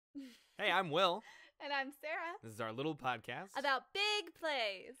Hey, I'm Will. And I'm Sarah. This is our little podcast About big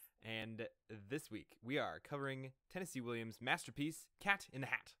plays. And this week we are covering Tennessee Williams' masterpiece, Cat in the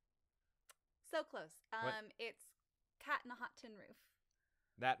Hat. So close. What? It's Cat in a Hot Tin Roof.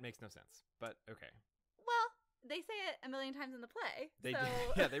 That makes no sense, but okay. Well, they say it a million times in the play. They so...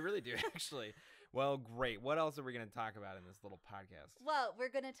 do. Yeah, they really do, actually. Well, great. What else are we going to talk about in this little podcast? Well, we're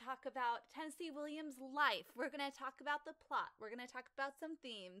going to talk about Tennessee Williams' life. We're going to talk about the plot. We're going to talk about some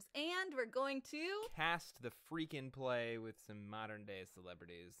themes. And we're going to... cast the freaking play with some modern-day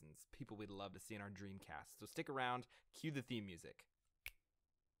celebrities and people we'd love to see in our dream cast. So stick around. Cue the theme music.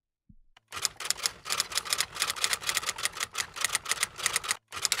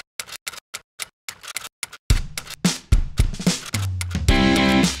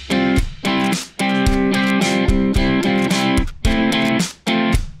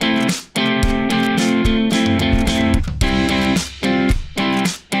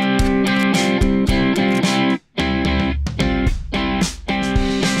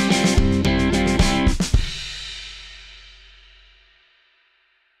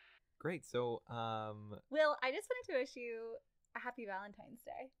 Great. So, Will, I just wanted to wish you a happy Valentine's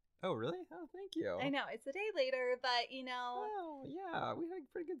Day. Oh, really? Oh, thank you. I know, it's a day later, but, you know... Oh, yeah. We had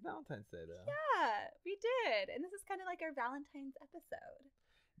a pretty good Valentine's Day, though. Yeah, we did. And this is kind of like our Valentine's episode.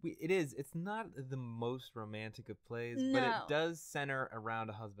 It is. It's not the most romantic of plays, No. but it does center around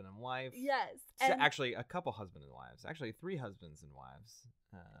a husband and wife. Yes. So, And actually, a couple husband and wives. Actually, 3 husbands and wives.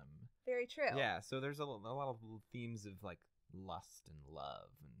 very true. Yeah, so there's a lot of little themes of, like, lust and love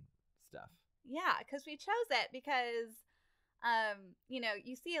and stuff. Yeah, because we chose it because, you know,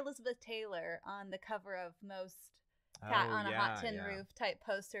 you see Elizabeth Taylor on the cover of most Cat on a Hot Tin Roof type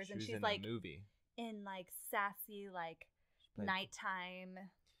posters, She and was she's in like the movie. in like sassy, like Like, nighttime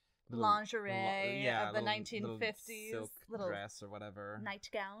little- lingerie of the 1950s, silk dress or whatever.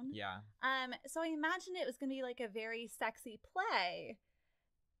 nightgown. Yeah, So I imagine it was gonna be like a very sexy play.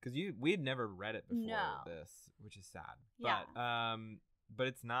 because we had never read it before No. this, which is sad. Yeah. But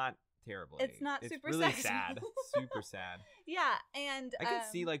it's not terrible. It's not super really sexy. sad. Super sad. Yeah, and I can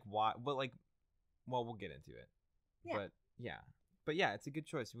see like why, but like, well, we'll get into it. Yeah. But yeah, it's a good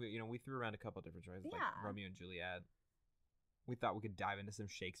choice. We threw around a couple different choices, like Yeah. Romeo and Juliet. We thought we could dive into some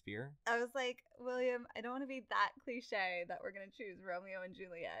Shakespeare. I was like, William, I don't want to be that cliche that we're gonna choose Romeo and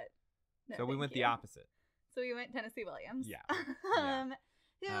Juliet. No, So we thank went the you. opposite. So we went Tennessee Williams. Yeah.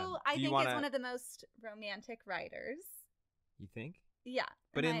 Who Do I you think wanna- is one of the most romantic writers. You think? Yeah.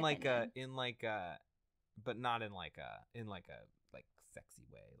 But in my opinion. but not in like sexy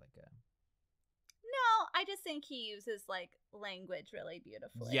way, No, I just think he uses like language really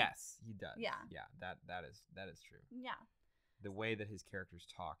beautifully. Yes, he does. Yeah. Yeah, that is true. Yeah. The way that his characters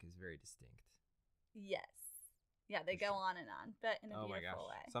talk is very distinct. Yes. Yeah, they For go sure. on and on, but in a Oh my gosh. beautiful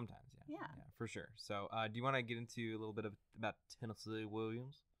way. Sometimes, yeah. Yeah. Yeah, for sure. So, do you want to get into a little bit about Tennessee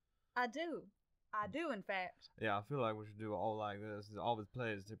Williams? I do, in fact. Yeah, I feel like we should do all like this. All his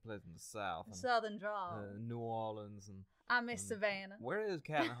plays take place in the South. And, Southern drawl. New Orleans and I miss and Savannah. Where is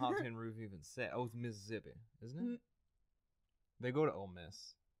Cat in the Hot Tin Roof even set? Oh, it's Mississippi, isn't it? Mm. They go to Ole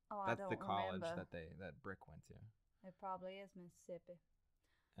Miss. Oh, That's I don't the college remember. that Brick went to. It probably is Mississippi.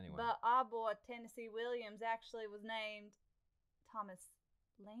 Anyway. But our boy Tennessee Williams actually was named Thomas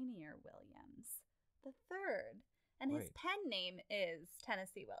Lanier Williams the third, and his Wait. pen name is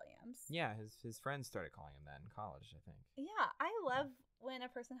Tennessee Williams. Yeah, his friends started calling him that in college, I think. Yeah, I love when a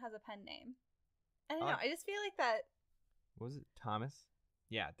person has a pen name. I don't Oh. know. I just feel like that What was it? Thomas?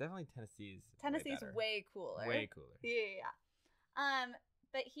 Yeah, definitely Tennessee's Tennessee's better. way cooler. Way cooler. Yeah.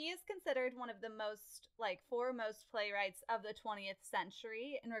 But he is considered one of the foremost playwrights of the 20th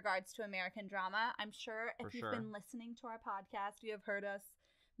century in regards to American drama. I'm sure if For you've sure. been listening to our podcast, you have heard us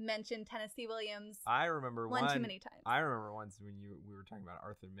mention Tennessee Williams I remember one too many times. I remember once when we were talking about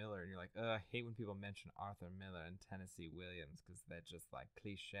Arthur Miller, and you're like, I hate when people mention Arthur Miller and Tennessee Williams because they're just like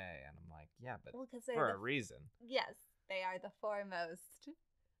cliche. And I'm like, yeah, but Well, 'cause for they're a reason. Yes, they are the foremost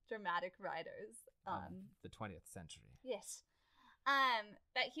dramatic writers. The 20th century. Yes.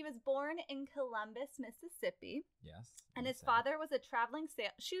 But he was born in Columbus, Mississippi, Yes. and his insane. father was a traveling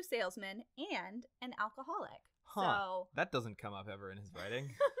shoe salesman and an alcoholic. Huh. That doesn't come up ever in his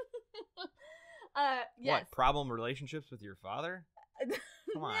writing. So, yes. What, problem relationships with your father?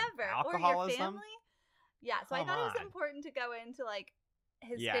 Come on, Never. Or your alcoholism? family? Yeah, so I Come thought it was on. important to go into like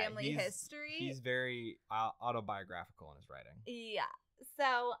his Yeah, family he's- history. He's very autobiographical in his writing. Yeah.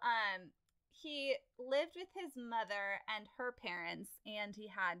 So, he lived with his mother and her parents, and he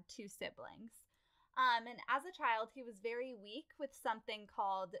had 2 siblings. And as a child, he was very weak with something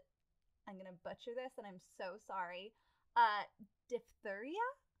called, I'm going to butcher this, and I'm so sorry, diphtheria?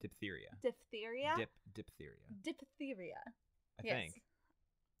 Diphtheria. Diphtheria? Diphtheria. Diphtheria. I Yes. think.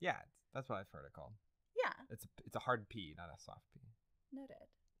 Yeah, that's what I've heard it called. Yeah. It's a hard P, not a soft P. Noted.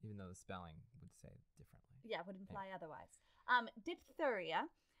 Even though the spelling would say it differently. Yeah, would imply otherwise. Diphtheria,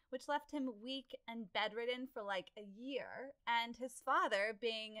 which left him weak and bedridden for like a year. And his father,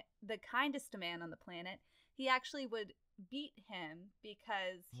 being the kindest man on the planet, he actually would beat him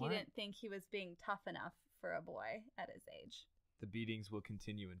because he What? didn't think he was being tough enough for a boy at his age. The beatings will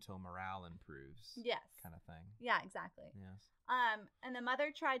continue until morale improves. Yes. Kind of thing. Yeah, exactly. Yes. And the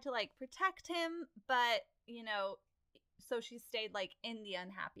mother tried to like protect him, but so she stayed like in the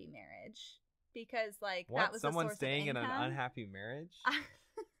unhappy marriage because like What? that was Someone a source staying of in an income. unhappy marriage?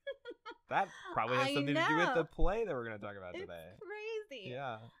 That probably has I something to do with know. the play that we're going to talk about It's today. crazy.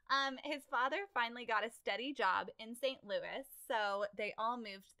 Yeah. His father finally got a steady job in St. Louis, so they all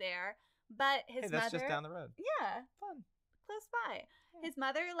moved there. But his Hey, that's mother, just down the road. yeah, Fun. close by. Yeah. His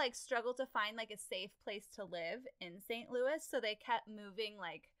mother like struggled to find like a safe place to live in St. Louis, so they kept moving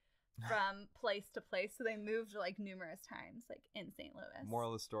like from place to place. So they moved like numerous times, like in St. Louis. Moral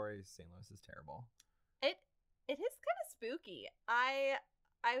of the story: St. Louis is terrible. It is kind of spooky.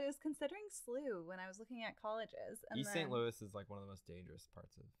 I was considering SLU when I was looking at colleges. And East St. Louis is like one of the most dangerous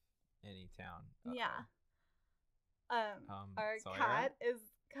parts of any town. Yeah. Our Sawyer? cat is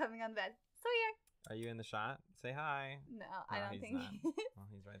coming on bed. Sawyer. Are you in the shot? Say hi. No, I No, don't he's think not. he Oh,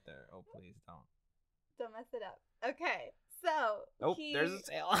 he's right there. Oh, please don't. Don't mess it up. Okay, so Oh, there's a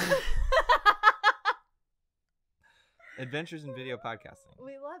tail. Adventures in Video Podcasting.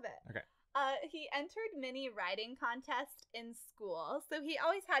 We love it. Okay. He entered many writing contests in school, so he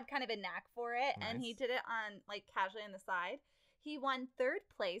always had kind of a knack for it, and he Nice. did it on like casually on the side. He won 3rd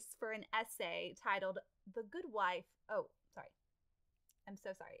place for an essay titled "The Good Wife." Oh, sorry. I'm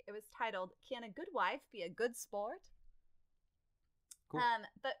so sorry. It was titled "Can a Good Wife Be a Good Sport?" Cool.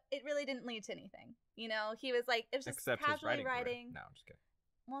 But it really didn't lead to anything. He was like, it was just Except his casually writing. career. writing. No, I'm just kidding.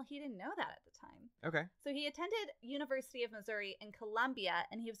 Well, he didn't know that at the time. Okay. So he attended University of Missouri in Columbia,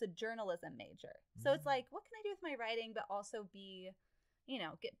 and he was a journalism major. So it's like, what can I do with my writing, but also be,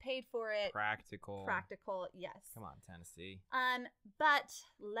 get paid for it? Practical. Yes. Come on, Tennessee. But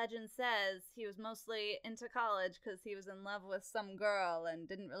legend says he was mostly into college because he was in love with some girl and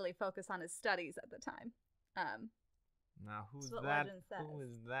didn't really focus on his studies at the time. Now, who's That's what that? legend says. Who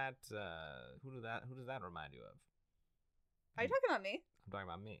is that? Who does that remind you of? Are you talking about me? I'm talking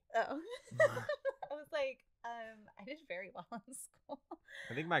about me. Oh. I was like, I did very well in school.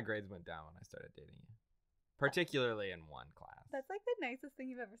 I think my grades went down when I started dating you, particularly in one class. That's like the nicest thing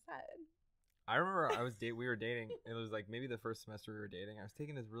you've ever said. I remember we were dating. It was like maybe the first semester we were dating. I was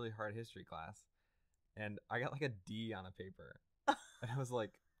taking this really hard history class, and I got like a D on a paper, and I was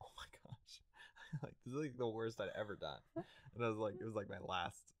like, oh my gosh, like this is like the worst I'd ever done. And I was like, it was like my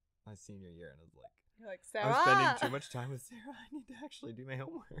senior year, and I was like, You're like, I Sarah. was spending too much time with Sarah. I need to actually do my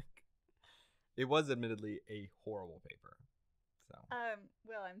homework. It was admittedly a horrible paper. So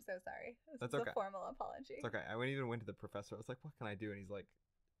Will, I'm so sorry. This That's is okay. a formal apology. it's okay. I even went to the professor. I was like, what can I do? And he's like,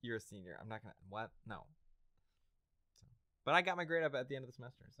 you're a senior. I'm not gonna what? No. So, but I got my grade up at the end of the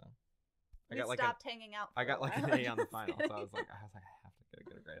semester. So We I got like stopped hanging out. I for got a like while. an A on the Just final. So kidding. I was like, I have to get a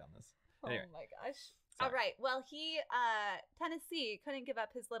good grade on this. Anyway. Oh my gosh. Sorry. All right. Well, Tennessee couldn't give up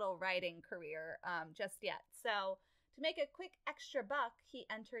his little writing career just yet. So to make a quick extra buck, he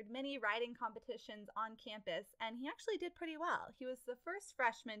entered many writing competitions on campus, and he actually did pretty well. He was the first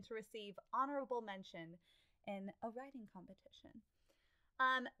freshman to receive honorable mention in a writing competition.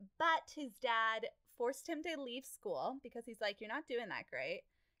 But his dad forced him to leave school because he's like, you're not doing that great,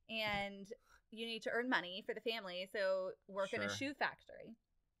 and you need to earn money for the family, so work in a Sure. shoe factory.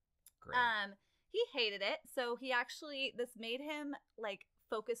 Great. He hated it, so this made him like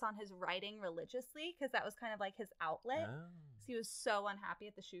focus on his writing religiously because that was kind of like his outlet. Oh. So he was so unhappy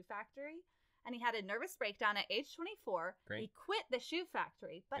at the shoe factory, and he had a nervous breakdown at age 24. Great. He quit the shoe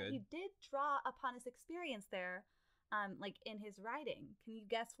factory, but Good. he did draw upon his experience there, like in his writing. Can you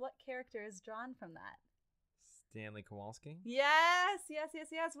guess what character is drawn from that? Stanley Kowalski. Yes,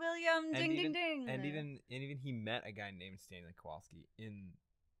 William. Ding, even, ding, ding. And even he met a guy named Stanley Kowalski in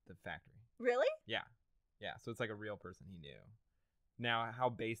the factory. Really? Yeah. So it's like a real person he knew. Now, how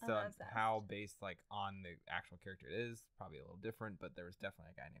based I'm obsessed. like on the actual character it is, probably a little different, but there was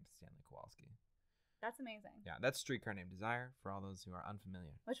definitely a guy named Stanley Kowalski. That's amazing. Yeah, that's Streetcar Named Desire for all those who are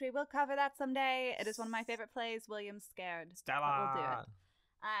unfamiliar. Which we will cover that someday. It is one of my favorite plays. William's scared. Stella. But we'll do it.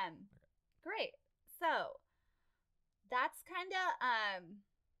 Great. So that's kind of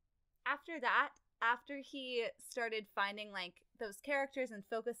after that. After he started finding like those characters and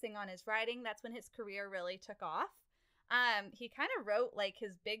focusing on his writing, that's when his career really took off. He kind of wrote like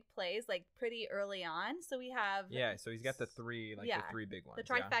his big plays like pretty early on. So we have So he's got the three the three big ones.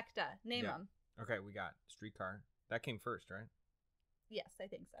 The trifecta. Name them. Okay, we got Streetcar. That came first, right? Yes, I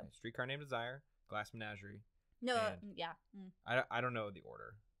think so. Okay, Streetcar Named Desire, Glass Menagerie. No, and yeah. I don't know the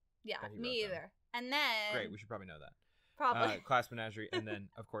order. Yeah, me either. And then great, we should probably know that. Probably. Glass Menagerie, and then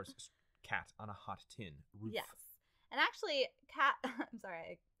of course Cat on a Hot Tin Roof. Yes. And actually, Cat. I'm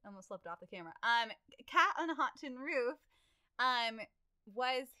sorry, I almost slipped off the camera. Cat on a Hot Tin Roof,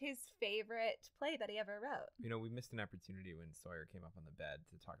 was his favorite play that he ever wrote. You know, we missed an opportunity when Sawyer came up on the bed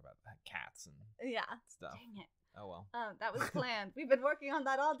to talk about cats and stuff. Dang it. Oh well. That was planned. We've been working on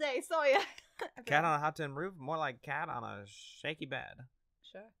that all day, Sawyer. Cat on a Hot Tin Roof, more like cat on a shaky bed.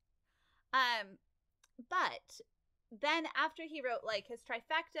 Sure. But then after he wrote like his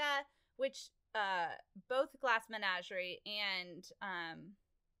trifecta, which both Glass Menagerie and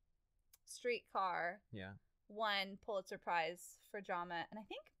Streetcar won Pulitzer Prize for drama, and I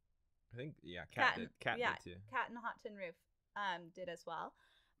think Cat did too. Cat and a Hot Tin Roof did as well.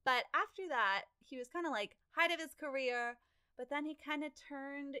 But after that, he was kind of like height of his career, but then he kind of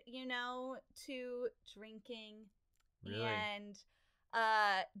turned, to drinking and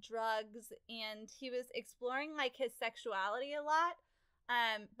drugs, and he was exploring like his sexuality a lot.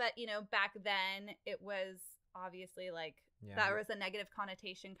 But back then it was obviously like there was a negative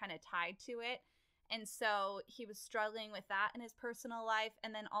connotation kind of tied to it. And so he was struggling with that in his personal life.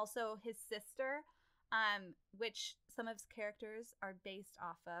 And then also his sister, which some of his characters are based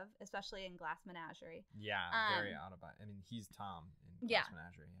off of, especially in Glass Menagerie. Yeah, very autobiographical. I mean, he's Tom in Glass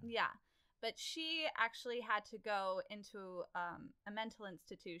Menagerie. Yeah. But she actually had to go into a mental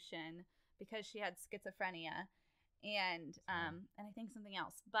institution because she had schizophrenia and I think something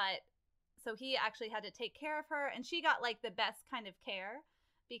else. But so he actually had to take care of her, and she got like the best kind of care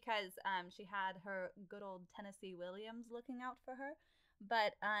because she had her good old Tennessee Williams looking out for her.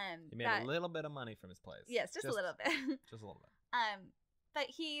 But he made a little bit of money from his plays. Yes, just a little bit. Just a little bit. But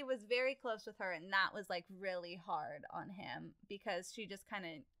he was very close with her, and that was like really hard on him because she just kind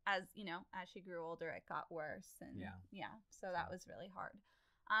of, as she grew older, it got worse, and so that was really hard.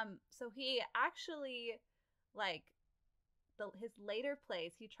 So he actually like his later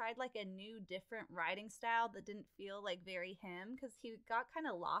plays, he tried like a new, different writing style that didn't feel like very him because he got kind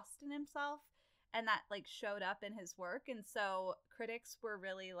of lost in himself, and that like showed up in his work, and so critics were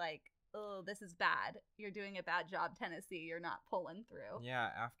really like, oh, this is bad. You're doing a bad job, Tennessee. You're not pulling through. Yeah,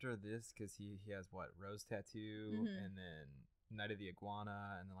 after this, because he has what, Rose Tattoo, and then Night of the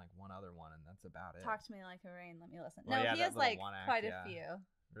Iguana, and then like one other one, and that's about it. Talk to Me Like a Rain. Let me listen. Well, no, he has like quite a few.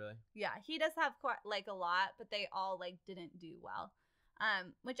 Really? Yeah, he does have quite like a lot, but they all like didn't do well.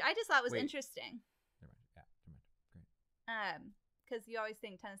 Which I just thought was interesting. Never mind. Great. Because you always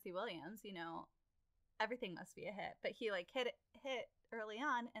think Tennessee Williams, everything must be a hit, but he like hit early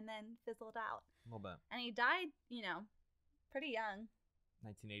on and then fizzled out a little bit, and he died pretty young.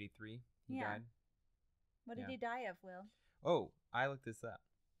 1983 he died. What did he die of, Will? Oh, I looked this up.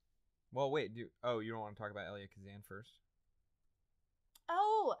 Well, wait, you don't want to talk about Elia Kazan first?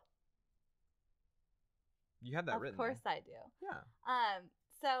 Oh, you had that written. Of course there. I do. Yeah.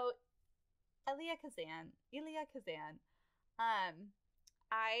 So Elia Kazan,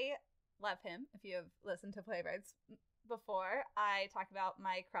 I love him. If you have listened to PlayWrights before, I talk about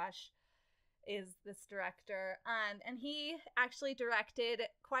my crush is this director, and he actually directed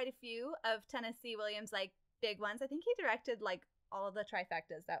quite a few of Tennessee Williams' like big ones. I think he directed like all of the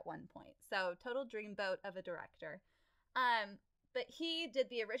trifectas at one point, so total dreamboat of a director. But he did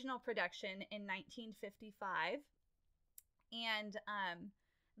the original production in 1955, and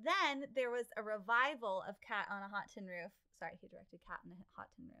then there was a revival of Cat on a Hot Tin Roof. Sorry, he directed Cat on a Hot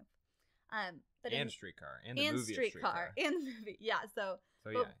Tin Roof. But Streetcar and the movie Streetcar. And the movie, So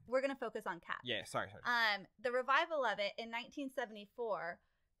we're gonna focus on Cat. Yeah, sorry. The revival of it in 1974.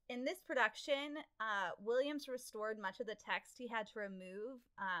 In this production, Williams restored much of the text he had to remove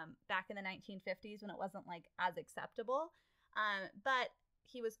back in the 1950s when it wasn't like as acceptable. But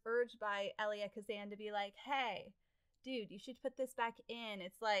he was urged by Elia Kazan to be like, hey, dude, you should put this back in.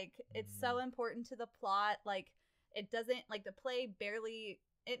 It's like it's so important to the plot. Like it doesn't like the play barely.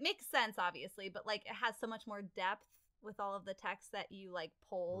 It makes sense, obviously, but like it has so much more depth with all of the text that you like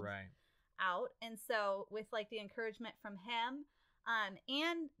pulled out. And so with like the encouragement from him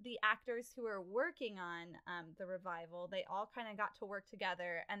and the actors who were working on the revival, they all kind of got to work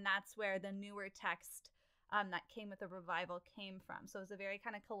together. And that's where the newer text that came with the revival came from. So it was a very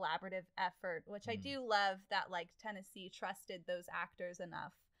kind of collaborative effort, which I do love that like Tennessee trusted those actors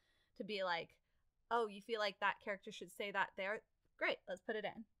enough to be like, oh, you feel like that character should say that there? Great, let's put it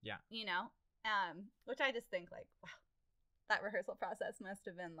in. Yeah. Which I just think like, wow, That rehearsal process must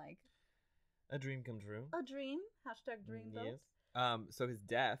have been like A dream come true. a dream. Hashtag dreamboat. Yes. So his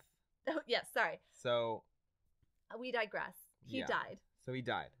death. Oh, yes, sorry. So We digress. He Yeah. died So he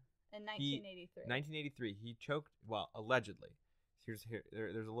died. in 1983. 1983. He choked. Well, allegedly. There's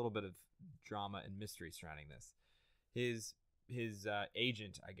a little bit of drama and mystery surrounding this. His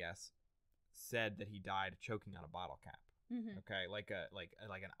agent, I guess, said that he died choking on a bottle cap. Mm-hmm. Okay, like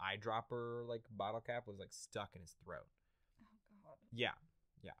an eyedropper like bottle cap was like stuck in his throat. Oh, God. Yeah.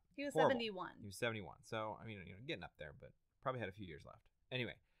 He was Horrible. 71. He was 71. So I mean, getting up there, but probably had a few years left.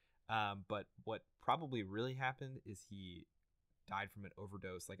 Anyway, but what probably really happened is he died from an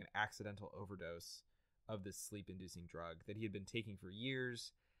overdose, like an accidental overdose of this sleep-inducing drug that he had been taking for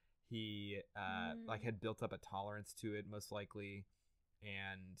years. He like had built up a tolerance to it, most likely,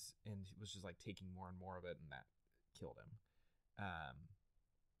 and was just like taking more and more of it, and that killed him,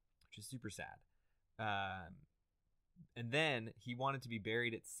 which is super sad. And then he wanted to be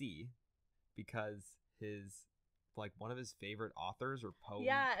buried at sea because one of his favorite authors or poet.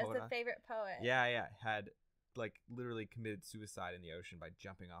 Yeah, as a favorite poet. Yeah, had like literally committed suicide in the ocean by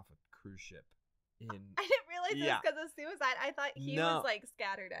jumping off a cruise ship. I didn't realize this because of suicide. I thought he was like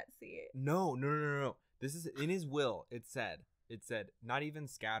scattered at sea. No. This is in his will. It said not even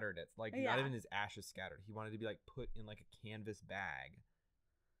scattered. It's like not even his ashes scattered. He wanted to be like put in like a canvas bag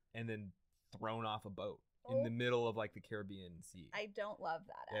and then thrown off a boat in the middle of like the Caribbean Sea. I don't love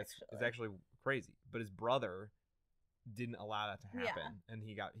that. It's actually crazy. But his brother didn't allow that to happen, and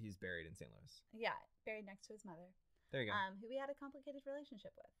he's buried in St. Louis. Yeah, buried next to his mother. There you go. Who he had a complicated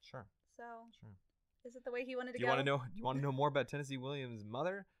relationship with. Sure. So. Sure. Is it the way he wanted to go? Do you want to know more about Tennessee Williams'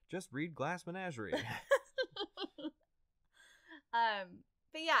 mother? Just read Glass Menagerie. But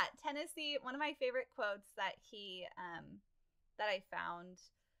yeah, Tennessee, one of my favorite quotes that that I found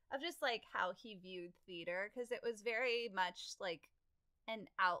of just like how he viewed theater, because it was very much like an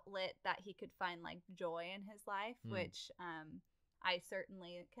outlet that he could find like joy in his life, which I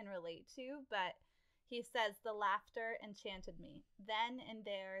certainly can relate to. But he says, "The laughter enchanted me. Then and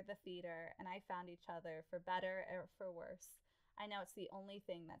there the theater and I found each other, for better or for worse. I know it's the only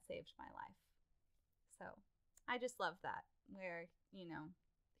thing that saved my life." So I just love that, where, he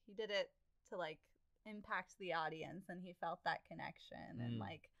did it to like impact the audience, and he felt that connection and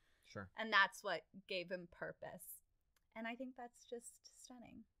like, sure. And that's what gave him purpose. And I think that's just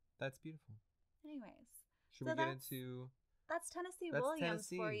stunning. That's beautiful. Anyways. Should we get into... That's Tennessee Williams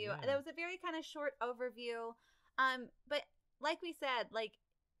for you. Yeah. That was a very kind of short overview. But like we said, like,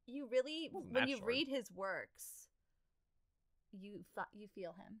 you really, when you read his works, you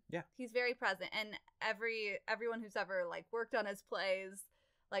feel him. Yeah. He's very present. And everyone who's ever like worked on his plays,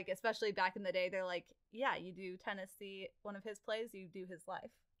 like especially back in the day, they're like, yeah, you do Tennessee, one of his plays, you do his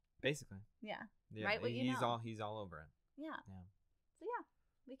life. Basically. Yeah. Right. What he's all over it. Yeah. Yeah. So yeah,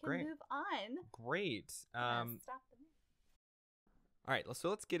 we can move on. Great. Stop the minute. All right, so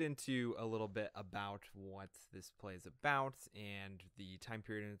let's get into a little bit about what this play is about and the time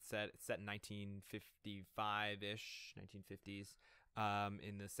period it's set. It's set in 1955-ish, 1950s,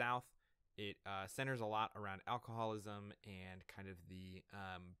 in the South. It centers a lot around alcoholism and kind of the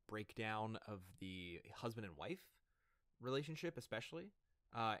breakdown of the husband and wife relationship, especially,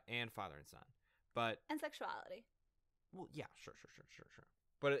 and father and son. And sexuality. Well, yeah, sure.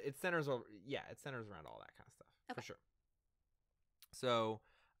 But it centers around all that kind of stuff, for sure. So,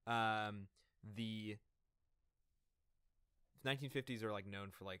 the 1950s are like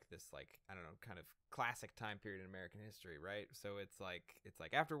known for like this, like, I don't know, kind of classic time period in American history, right? So it's like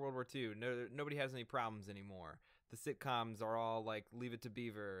after World War II, nobody has any problems anymore. The sitcoms are all like Leave It to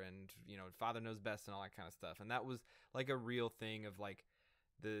Beaver and, Father Knows Best and all that kind of stuff. And that was like a real thing of like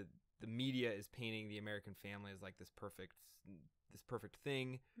the media is painting the American family as like this perfect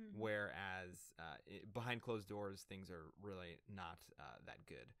thing, whereas behind closed doors things are really not that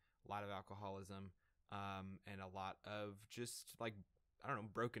good. A lot of alcoholism, and a lot of just like, I don't know,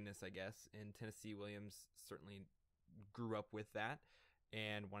 brokenness, I guess. And Tennessee Williams certainly grew up with that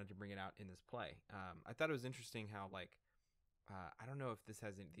and wanted to bring it out in this play. I thought it was interesting how like, I don't know if these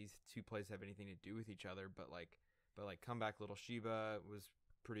two plays have anything to do with each other, but Come Back Little Sheba was first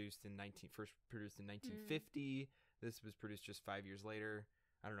produced in 1950. This was produced just 5 years later.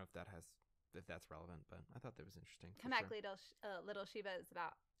 I don't know if that's relevant, but I thought that was interesting. Come Back Little Sheba is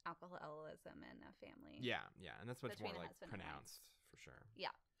about alcoholism in a family. Yeah, and that's much more like pronounced for sure.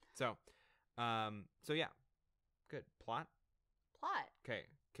 Yeah. So yeah, good plot. Okay,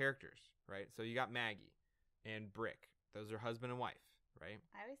 characters, right? So you got Maggie and Brick. Those are husband and wife, right?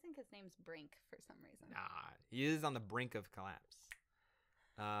 I always think his name's Brink for some reason. Nah, he is on the brink of collapse.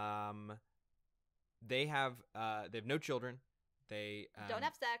 they have no children. They Don't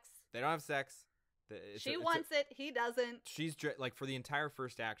have sex. They don't have sex. She wants it. He doesn't. She's like for the entire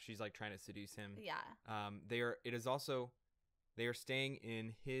first act, she's like trying to seduce him. Yeah. They are staying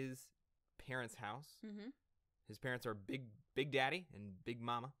in his parents' house. Mm-hmm. His parents are Big Daddy and Big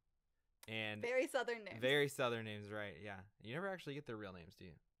Mama, and very southern names. Very southern names, right? Yeah. You never actually get their real names, do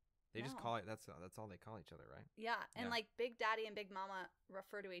you? They just No. call it. That's all they call each other, right? Yeah, and Yeah. like Big Daddy and Big Mama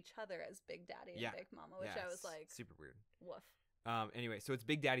refer to each other as Big Daddy and Yeah. Big Mama, which Yeah, I was it's like, super weird. woof. Anyway, so it's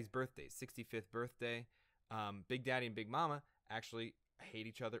Big Daddy's birthday, 65th birthday. Big Daddy and Big Mama actually hate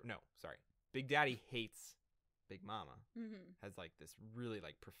each other. No, sorry. Big Daddy hates Big Mama. Mm-hmm. Has like this really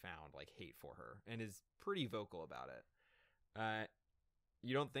like profound like hate for her and is pretty vocal about it.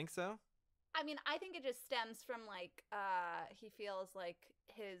 You don't think so? I mean, I think it just stems from like he feels like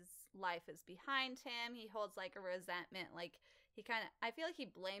his life is behind him. He holds like a resentment. Like he kind of, I feel like he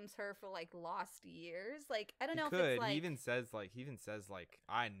blames her for like lost years. Like I don't know if it's like he even says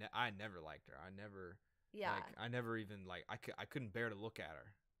I never liked her. I never yeah. like I never even like I couldn't bear to look at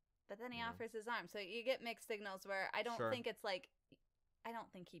her. But then he Yeah. offers his arm. So you get mixed signals where I don't Sure. think it's like I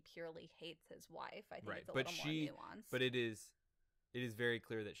don't think he purely hates his wife. I think Right, it's a but little more nuanced. But it is very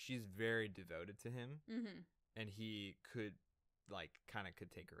clear that she's very devoted to him, mm-hmm. and he could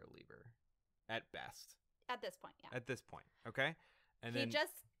could take her or leave her, at best. At this point, yeah. At this point, okay, and he then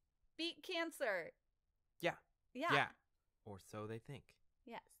just beat cancer. Yeah. Yeah. Yeah, or so they think.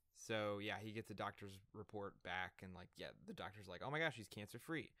 Yes. So yeah, he gets a doctor's report back, and the doctor's like, oh my gosh, he's cancer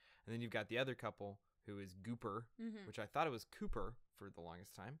free. And then you've got the other couple who is Gooper, Mm-hmm. which I thought it was Cooper for the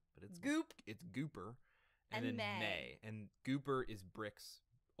longest time, but it's Goop. It's Gooper, And then May. and Gooper is Brick's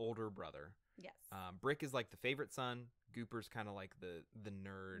older brother. Yes. Brick is like the favorite son. Gooper's kind of like the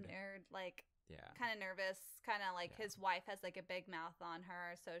nerd. Nerd, like Yeah. kind of nervous, kind of like Yeah. his wife has like a big mouth on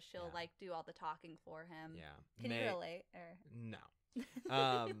her, so she'll Yeah. like do all the talking for him. Yeah. Can you relate? Or No.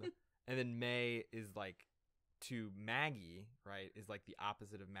 And then May is like to Maggie, right? Is like the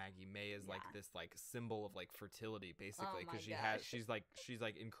opposite of Maggie. May is like Yeah. this like symbol of like fertility, basically, Oh my because gosh. she's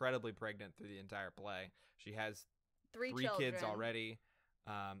like incredibly pregnant through the entire play. She has three kids children. already,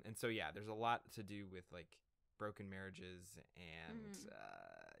 and so yeah, there's a lot to do with like broken marriages and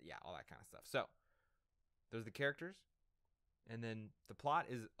all that kind of stuff. So there's the characters, and then the plot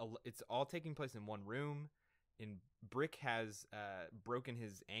is it's all taking place in one room. In Brick has broken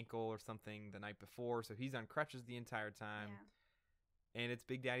his ankle or something the night before, so he's on crutches the entire time. Yeah. And it's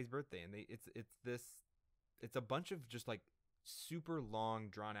Big Daddy's birthday, and it's a bunch of just like super long,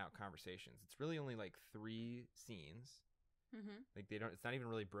 drawn out conversations. It's really only like 3 scenes. Mm-hmm. Like it's not even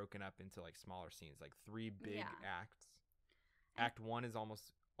really broken up into like smaller scenes, like 3 big Yeah. acts. Act 1 is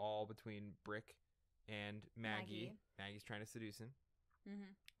almost all between Brick and Maggie. Maggie's trying to seduce him.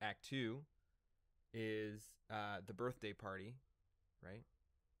 Mm-hmm. Act 2 is the birthday party, right?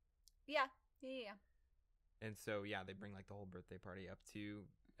 Yeah. And so yeah, they bring like the whole birthday party up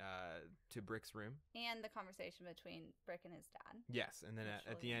to Brick's room. And the conversation between Brick and his dad. Yes, and then That's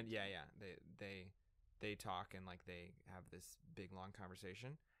at really the end, they talk and like they have this big long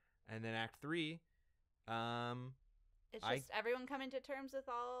conversation. And then Act 3, It's just everyone coming to terms with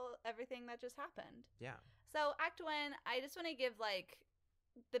everything that just happened. Yeah. So Act 1, I just want to give like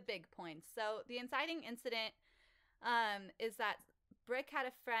the big points. So the inciting incident is that Brick had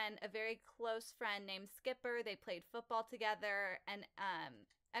a friend, a very close friend named Skipper. They played football together, and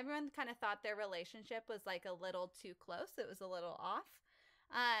everyone kind of thought their relationship was like a little too close. It was a little off.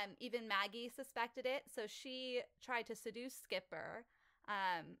 Even Maggie suspected it, so she tried to seduce Skipper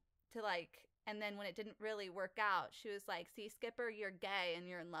to like, and then when it didn't really work out, she was like, see, Skipper, you're gay and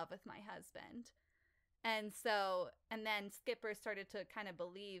you're in love with my husband. And then Skipper started to kind of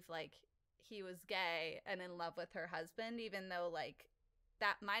believe like he was gay and in love with her husband, even though like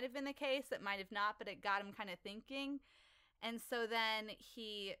that might have been the case, it might have not, but it got him kind of thinking. And so then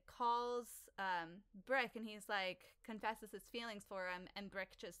he calls Brick and he's like, confesses his feelings for him, and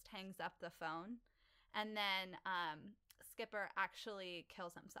Brick just hangs up the phone. And then Skipper actually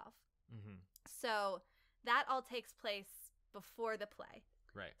kills himself. Mm-hmm. So that all takes place before the play.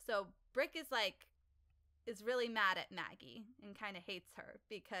 Right. So Brick is really mad at Maggie and kind of hates her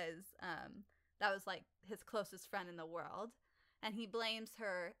because that was like his closest friend in the world. And he blames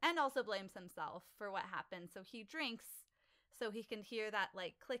her and also blames himself for what happened. So he drinks so he can hear that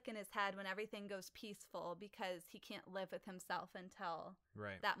like click in his head when everything goes peaceful, because he can't live with himself until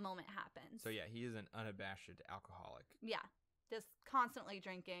that moment happens. So yeah, he is an unabashed alcoholic. Yeah, just constantly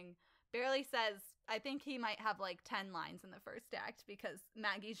drinking. Barely says, I think he might have like 10 lines in the first act because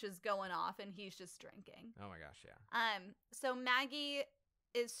Maggie's just going off and he's just drinking. Oh my gosh, yeah. So Maggie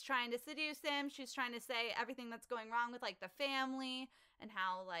is trying to seduce him. She's trying to say everything that's going wrong with, like, the family and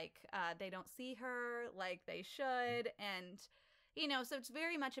how, like, they don't see her like they should. And, you know, so it's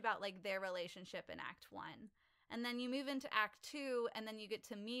very much about, like, their relationship in Act 1. And then you move into Act 2, and then you get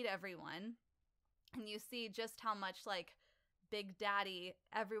to meet everyone. And you see just how much, like, Big Daddy,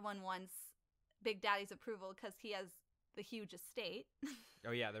 everyone wants Big Daddy's approval because he has the huge estate.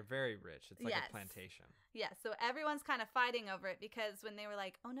 Oh, yeah, they're very rich. It's like Yes. a plantation. Yeah, so everyone's kind of fighting over it because when they were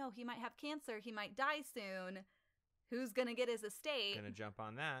like, oh no, he might have cancer, he might die soon, who's going to get his estate? Gonna jump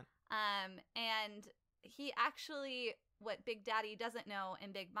on that. And he actually, what Big Daddy doesn't know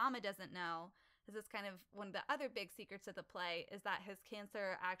and Big Mama doesn't know, is this kind of one of the other big secrets of the play, is that his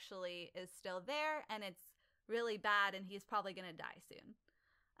cancer actually is still there and it's really bad and he's probably going to die soon.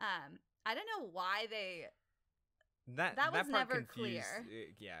 I don't know why they... That was part never confused,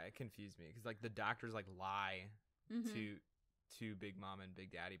 clear. It confused me because, like, the doctors, like, lie Mhm. to Big Mama and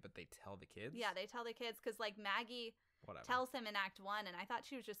Big Daddy, but they tell the kids. Yeah, they tell the kids because, like, Maggie Whatever. tells him in Act 1, and I thought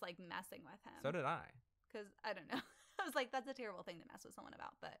she was just, like, messing with him. So did I. Because, I don't know. I was like, that's a terrible thing to mess with someone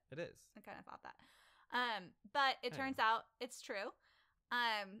about, but It is. I kind of thought that. But it turns out it's true.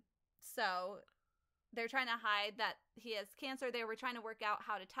 So they're trying to hide that he has cancer. They were trying to work out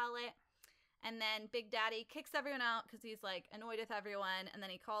how to tell it. And then Big Daddy kicks everyone out because he's, like, annoyed with everyone. And then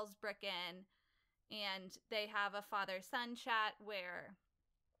he calls Brick in. And they have a father-son chat where,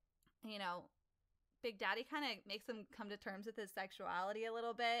 you know, Big Daddy kind of makes him come to terms with his sexuality a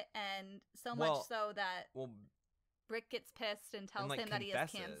little bit. And so much so that Brick gets pissed and tells him that he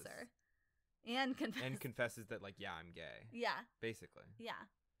has cancer. And confesses that, like, yeah, I'm gay. Yeah. Basically. Yeah.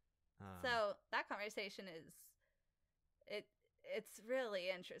 So that conversation is... It's really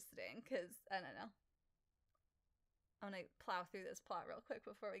interesting because, I don't know. I'm going to plow through this plot real quick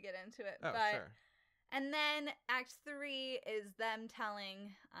before we get into it. Oh, sure. And then Act 3 is them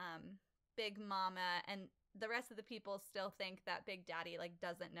telling Big Mama, and the rest of the people still think that Big Daddy, like,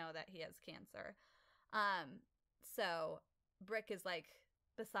 doesn't know that he has cancer. So Brick is, like,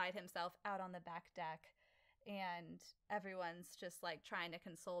 beside himself out on the back deck, and everyone's just, like, trying to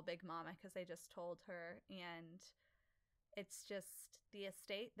console Big Mama because they just told her, and it's just the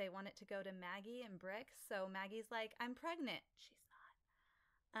estate. They want it to go to Maggie and Brick. So Maggie's like, I'm pregnant. She's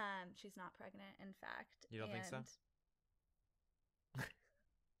not. She's not pregnant, in fact. You don't think so?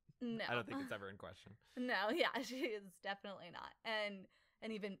 No. I don't think it's ever in question. No, yeah, she is definitely not. And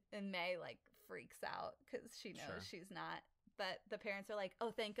even May, like, freaks out because she knows she's not. But the parents are like,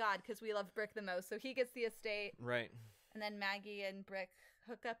 oh, thank God, because we love Brick the most. So he gets the estate. Right. And then Maggie and Brick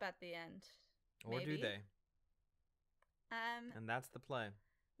hook up at the end. Or maybe. do they? And that's the play.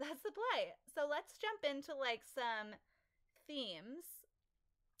 That's the play. So let's jump into, like, some themes.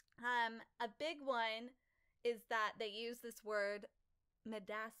 A big one is that they use this word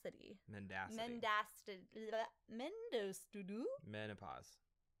mendacity. Menopause.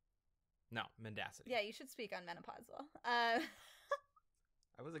 No, mendacity. Yeah, you should speak on menopausal. I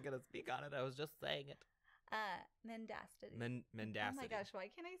wasn't going to speak on it. I was just saying it. Mendacity. Mendacity. Oh my gosh, why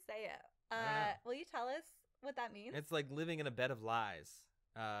can't I say it? Will you tell us what that means? It's like living in a bed of lies,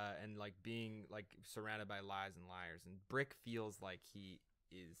 and, like, being, like, surrounded by lies and liars. And Brick feels like he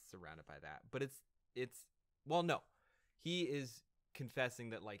is surrounded by that, but well, no, he is confessing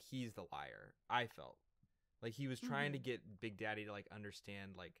that, like, he's the liar. I felt like he was trying to get Big Daddy to, like,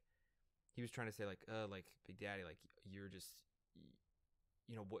 understand, like, he was trying to say, like, like, Big Daddy, like, you're just,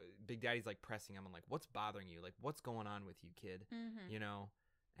 you know, Big Daddy's, like, pressing him on, like, what's bothering you, like, what's going on with you, kid? You know.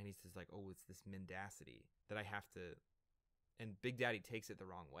 And he says, like, oh, it's this mendacity that I have to... And Big Daddy takes it the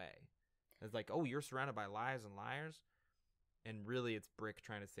wrong way. It's like, oh, you're surrounded by lies and liars? And really, it's Brick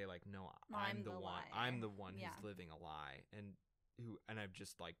trying to say, like, no, I'm the one. liar. I'm the one who's living a lie. And I've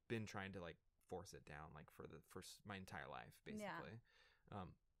just, like, been trying to, like, force it down, like, for my entire life, basically.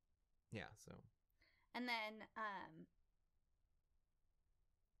 Yeah, so... And then,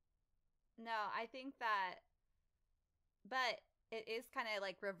 no, I think that... But... it is kind of,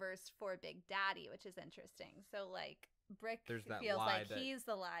 like, reversed for Big Daddy, which is interesting. So, like, Brick feels like he's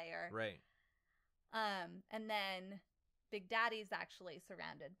the liar. Right. And then Big Daddy's actually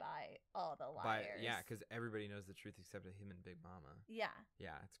surrounded by all the liars. Yeah, because everybody knows the truth except him and Big Mama. Yeah.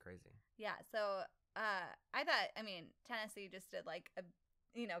 Yeah, it's crazy. Yeah, so I thought, I mean, Tennessee just did, like,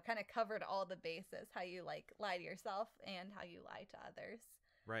 kind of covered all the bases, how you, like, lie to yourself and how you lie to others.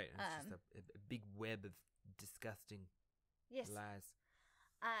 Right. It's just a big web of disgusting... Yes. lies.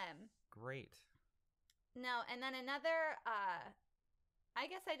 Great. No, and then another, I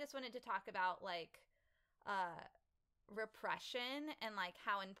guess I just wanted to talk about, like, repression and, like,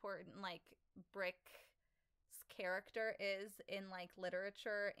 how important, like, Brick's character is in like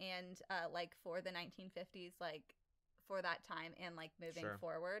literature and like for the 1950s, like for that time and like moving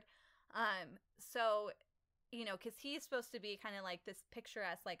forward. So, you know, because he's supposed to be kind of like this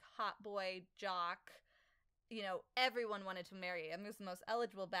picturesque, like hot boy jock. You know, everyone wanted to marry him. He was the most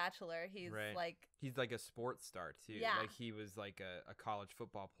eligible bachelor. He's like a sports star too. Yeah. Like he was like a college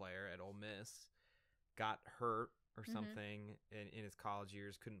football player at Ole Miss, got hurt or something in his college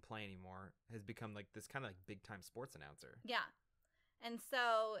years, couldn't play anymore, has become like this kind of like big time sports announcer. Yeah. And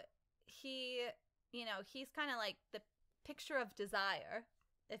so he, you know, he's kind of like the picture of desire,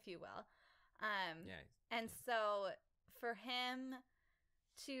 if you will. And so for him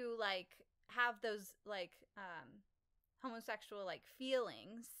to like have those like homosexual like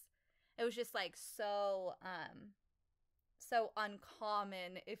feelings, it was just like so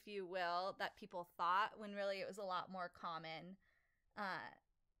uncommon, if you will, that people thought, when really it was a lot more common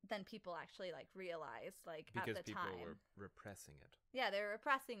than people actually like realized, like because at the people time. were repressing it. Yeah, they were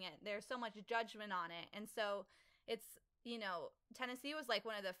repressing it. There's so much judgment on it. And so it's, you know, Tennessee was like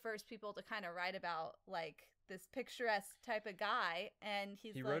one of the first people to kind of write about like this picturesque type of guy, and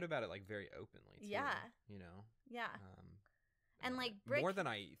he wrote about it like very openly too, you know. Yeah. And like Brick, more than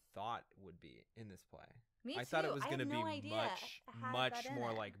I thought would be in this play. Me I too. thought it was going to be much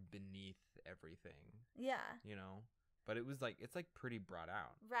more it. like beneath everything. Yeah. You know, but it was like, it's like pretty brought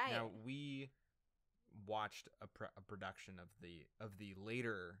out. Right. Now we watched a production of the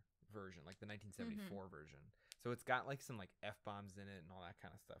later version, like the 1974 version. So it's got like some like F-bombs in it and all that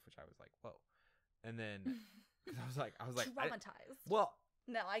kind of stuff, which I was like, whoa. And then I was like traumatized.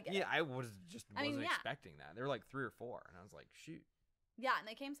 No, I get it. Yeah, I wasn't expecting that. There were like 3 or 4, and I was like, shoot. Yeah, and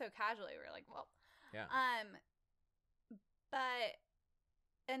they came so casually. We were like, well. Yeah. But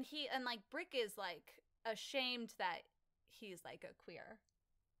and like Brick is like ashamed that he's like a queer.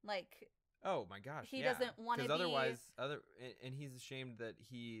 Like, oh my gosh, he doesn't want to be. Otherwise, and he's ashamed that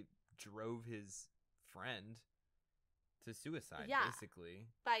he drove his friend to suicide, basically.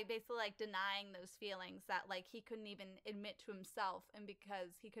 By basically like denying those feelings that like he couldn't even admit to himself, and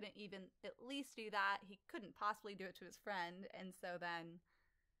because he couldn't even at least do that, he couldn't possibly do it to his friend, and so then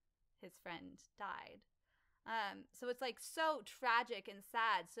his friend died. So it's like so tragic and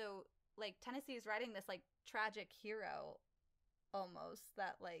sad. So like Tennessee is writing this like tragic hero almost,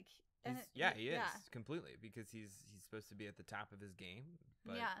 that like he is completely, because he's supposed to be at the top of his game,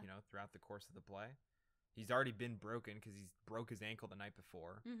 but you know, throughout the course of the play, he's already been broken because he's broke his ankle the night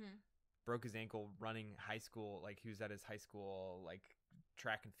before. Broke his ankle running high school, like he was at his high school like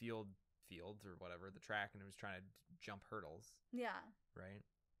track and fields or whatever, the track, and he was trying to jump hurdles. Yeah. Right.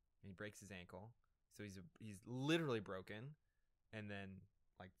 And he breaks his ankle, so he's literally broken, and then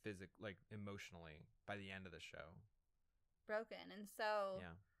like emotionally by the end of the show, broken. And so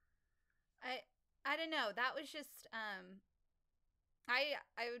I don't know, that was just I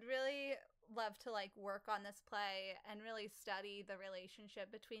would really love to like work on this play and really study the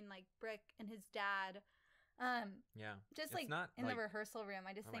relationship between like Brick and his dad. Just like in the rehearsal room,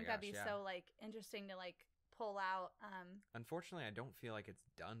 I just think that'd be so like interesting to like pull out. Unfortunately, I don't feel like it's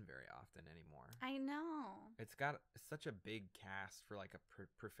done very often anymore. I know. It's got such a big cast for like a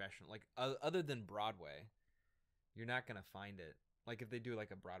professional, like other than Broadway, you're not gonna find it. Like if they do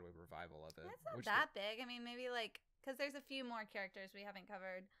like a Broadway revival of it, it's not that big. I mean, maybe like because there's a few more characters we haven't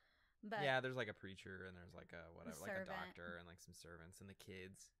covered. But yeah, there's like a preacher and there's like a whatever, like a doctor and like some servants and the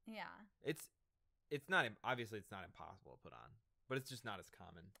kids. Yeah. It's not, obviously it's not impossible to put on, but it's just not as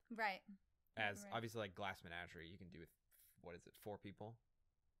common. Right. As obviously like Glass Menagerie, you can do with, what is it, 4 people?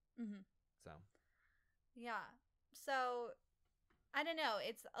 So. Yeah. So I don't know.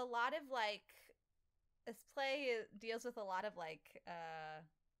 It's a lot of like, this play deals with a lot of like,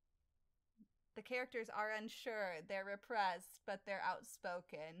 the characters are unsure, they're repressed, but they're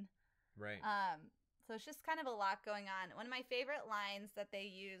outspoken. Right. So it's just kind of a lot going on. One of my favorite lines that they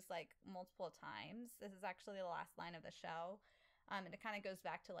use like multiple times, this is actually the last line of the show, and it kind of goes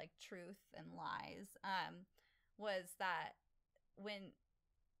back to like truth and lies, was that when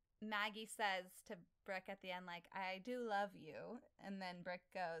Maggie says to Brick at the end, like, I do love you, and then Brick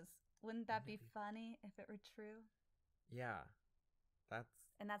goes, wouldn't that be funny if it were true? Yeah.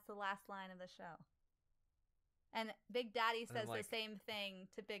 And that's the last line of the show. And Big Daddy says the same thing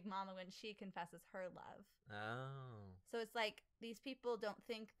to Big Mama when she confesses her love. Oh. So it's like these people don't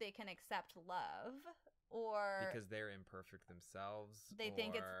think they can accept love, or because they're imperfect themselves. They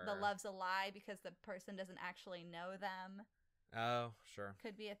think the love's a lie because the person doesn't actually know them. Oh, sure.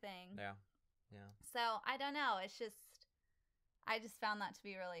 Could be a thing. Yeah. Yeah. So I don't know. It's just, I just found that to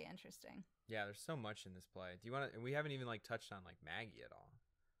be really interesting. Yeah, there's so much in this play. Do you want to? We haven't even like touched on like Maggie at all.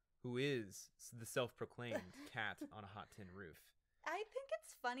 who is the self-proclaimed cat on a hot tin roof. I think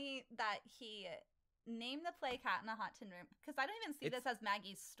it's funny that he named the play Cat in a Hot Tin Roof, because I don't even see this as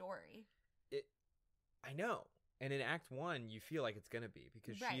Maggie's story. I know. And in Act 1, you feel like it's going to be,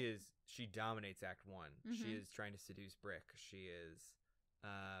 because Right. she dominates Act 1. Mhm. She is trying to seduce Brick. She is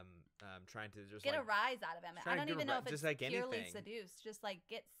trying to just get a rise out of him. I don't even know if it's just like purely anything. seduce, just like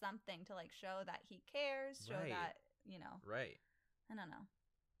get something to like show that he cares, show Right. that, you know. Right. I don't know.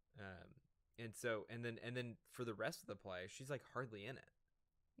 And then for the rest of the play, she's like hardly in it.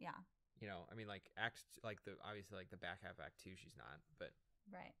 Yeah. You know, I mean, like obviously like the back half Act 2, she's not, but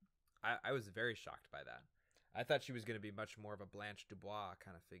Right. I was very shocked by that. I thought she was going to be much more of a Blanche Dubois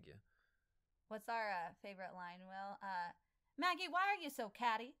kind of figure. What's our favorite line, Will? Maggie, why are you so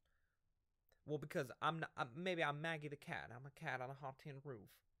catty? Well, because I'm Maggie the cat. I'm a cat on a hot tin roof.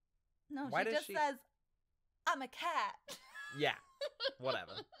 No, Why she does just she- says, I'm a cat. Yeah,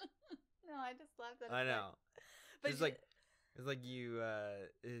 whatever. No, I just love that. I know. But It's like you.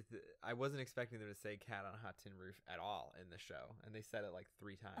 I wasn't expecting them to say "cat on a hot tin roof" at all in the show, and they said it like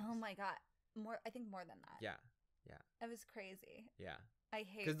 3 times. oh my god, I think more than that. Yeah, It was crazy. yeah. I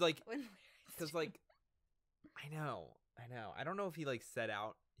hate Because like, when I know. I don't know if he like set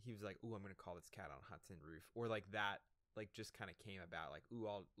out. He was like, "Ooh, I'm gonna call this cat on a hot tin roof," or like that. Like just kind of came about. Like, "Ooh,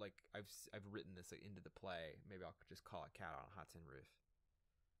 I've written this like, into the play. Maybe I'll just call it cat on a hot tin roof."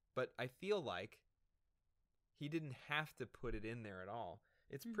 But I feel like he didn't have to put it in there at all.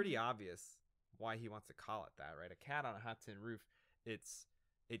 It's pretty obvious why he wants to call it that, right? A cat on a hot tin roof. It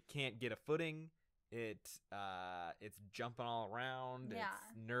can't get a footing. It's jumping all around. Yeah.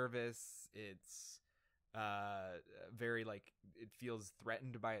 It's nervous. It's very like it feels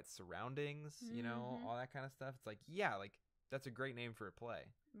threatened by its surroundings. You know, all that kind of stuff. It's like, yeah, like that's a great name for a play.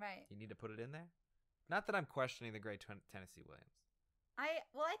 right. You need to put it in there. Not that I'm questioning the great Tennessee Williams. I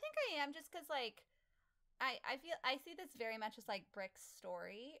think I am, just because like I feel I see this very much as like Brick's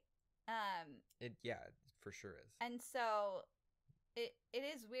story. It for sure is. And so it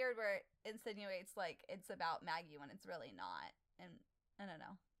is weird where it insinuates like it's about Maggie when it's really not. And I don't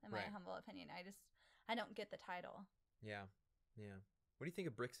know. In my humble opinion, I don't get the title. Yeah. What do you think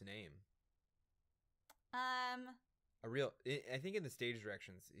of Brick's name? I think in the stage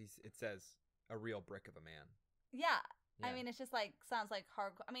directions, it says a real brick of a man. Yeah. Yeah. I mean, it's just like sounds like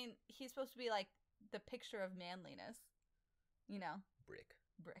hardcore. I mean, he's supposed to be like the picture of manliness, you know. Brick.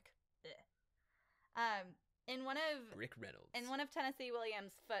 Ugh. In one of Brick Reynolds. In one of Tennessee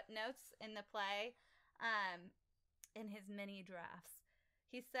Williams' footnotes in the play, in his mini drafts,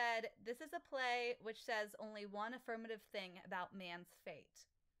 he said, "This is a play which says only one affirmative thing about man's fate,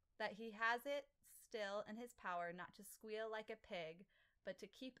 that he has it still in his power not to squeal like a pig, but to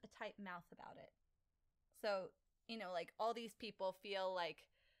keep a tight mouth about it." So, you know, like all these people feel like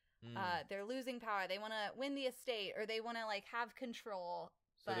they're losing power. They want to win the estate, or they want to like have control.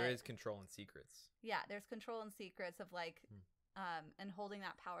 So there is control and secrets. Yeah, there's control and secrets of like, and holding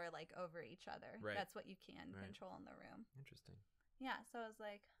that power like over each other. Right. That's what you can control in the room. Interesting. Yeah, so I was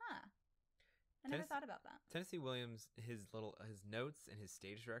like, I never thought about that. Tennessee Williams, his notes and his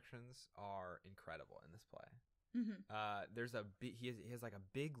stage directions are incredible in this play. There's he has like a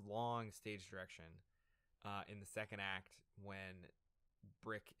big long stage direction in the second act when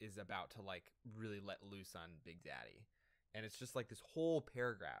Brick is about to like really let loose on Big Daddy, and it's just like this whole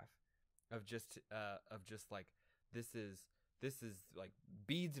paragraph of just like this is like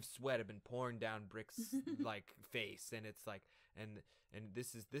beads of sweat have been pouring down Brick's like face, and it's like and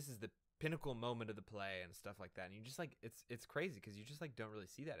this is the pinnacle moment of the play and stuff like that, and you just like it's crazy because you just like don't really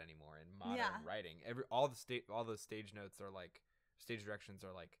see that anymore in modern writing. All those stage notes are like stage directions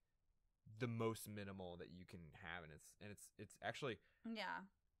are like the most minimal that you can have, and it's actually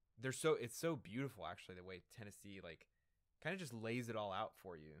it's so beautiful actually the way Tennessee like kind of just lays it all out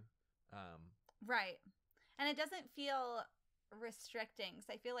for you. Right, and it doesn't feel restricting.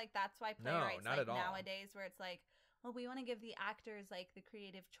 So I feel like that's why PlayWrights not like at all. nowadays, where it's like, well, we want to give the actors like the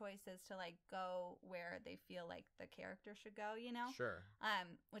creative choices to like go where they feel like the character should go, you know? Sure.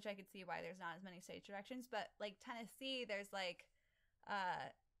 Which I could see why there's not as many stage directions, but like Tennessee, there's like,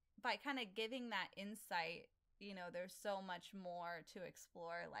 by kind of giving that insight, you know, there's so much more to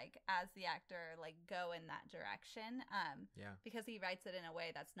explore, like as the actor, like go in that direction. Because he writes it in a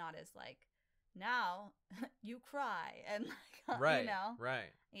way that's not as like, now you cry and like, you know?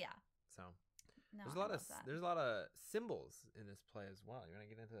 Right. Yeah. So no, there's a lot of symbols in this play as well. You want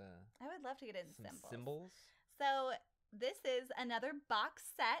to get into? I would love to get into some symbols. Symbols. So this is another box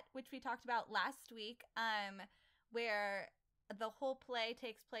set, which we talked about last week, where the whole play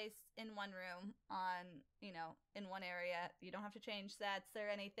takes place in one room on, in one area. You don't have to change sets or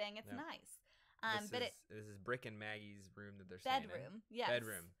anything. It's nice. This is Brick and Maggie's room that they're staying in. Bedroom, yes.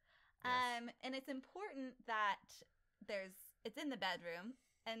 Bedroom. Yes. And it's important that it's in the bedroom,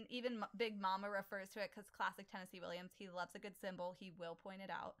 and even Big Mama refers to it because classic Tennessee Williams, he loves a good symbol. He will point it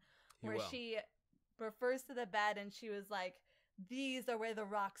out. She refers to the bed and she was like, "These are where the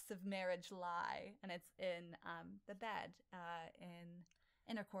rocks of marriage lie," and it's in the bed, in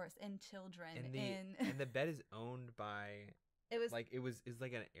intercourse, in children, and the bed is owned by. It's like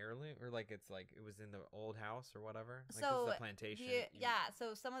an heirloom, or like it was in the old house or whatever. Like, so this is a plantation.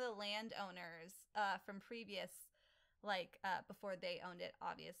 So some of the landowners from previous, before they owned it,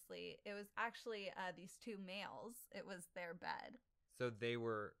 obviously, it was actually these two males. It was their bed. So they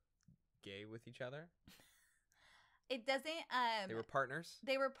were gay with each other? It doesn't. They were partners?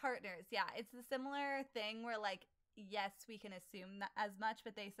 They were partners, yeah. It's a similar thing where, yes, we can assume that as much,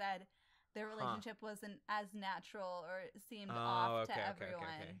 but they said their relationship wasn't as natural or seemed off to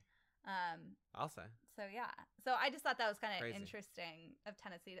everyone. Okay. I'll say. So, yeah. So I just thought that was kind of interesting of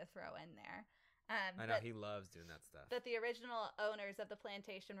Tennessee to throw in there. I know, he loves doing that stuff. But the original owners of the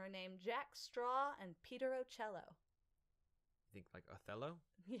plantation were named Jack Straw and Peter Ocello. You think like Othello?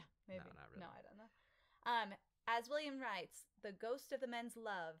 Yeah, maybe. No, not really. No, I don't know. As William writes, the ghost of the men's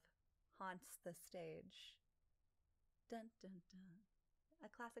love haunts the stage. Dun, dun, dun. A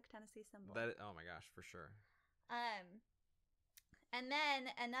classic Tennessee symbol. Oh my gosh, for sure. And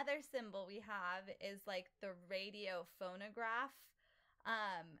then another symbol we have is the radio phonograph,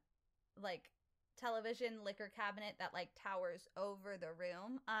 television liquor cabinet that towers over the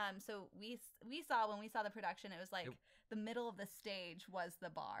room. So we saw, when we saw the production, it was the middle of the stage was the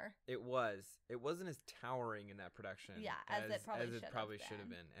bar. It wasn't as towering in that production. Yeah, as it probably should have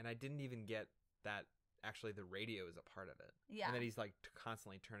been. And I didn't even get that actually the radio is a part of it. Yeah. And that he's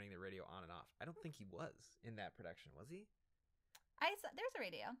constantly turning the radio on and off. I don't think he was in that production, was he? There's a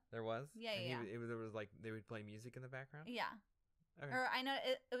radio. There was? Yeah, yeah. There was they would play music in the background? Yeah. Okay. Or I know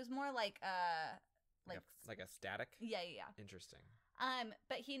it was more like a static? Yeah, yeah. Interesting.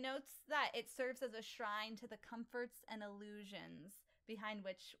 But he notes that it serves as a shrine to the comforts and illusions behind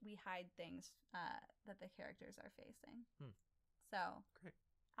which we hide things that the characters are facing. So, great.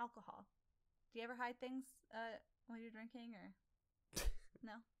 Alcohol. Do you ever hide things when you're drinking, or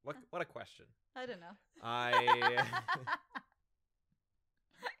no? What a question. I don't know.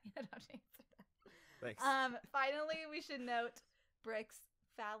 You don't answer that. Thanks. Finally, we should note Brick's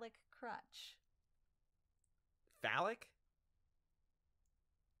phallic crutch. Phallic?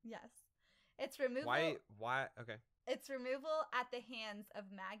 Yes. It's removal. Why? Okay. It's removal at the hands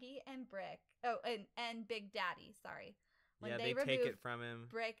of Maggie and Brick. Oh, and Big Daddy, sorry. When they take it from him.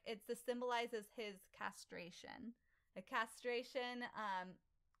 Brick, it symbolizes his castration. A castration,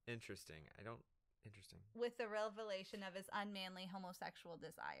 Interesting. with the revelation of his unmanly homosexual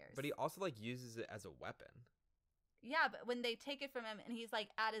desires. But he also uses it as a weapon. Yeah, but when they take it from him and he's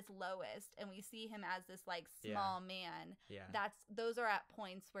at his lowest, and we see him as this small man, those are at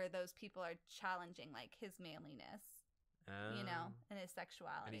points where those people are challenging his manliness, and his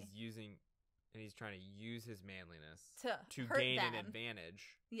sexuality. And he's trying to use his manliness to gain them. an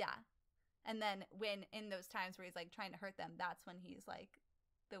advantage. Yeah. And then when in those times where he's trying to hurt them, that's when he's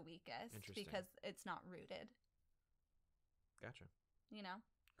the weakest, because it's not rooted. Gotcha.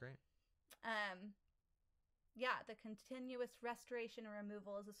 Great. Yeah, the continuous restoration and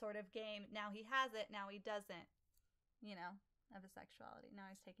removal is a sort of game. Now he has it, now he doesn't, of his sexuality. Now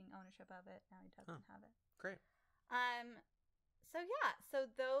he's taking ownership of it, now he doesn't have it. Great. So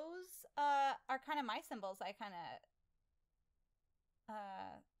those are kind of my symbols I kind of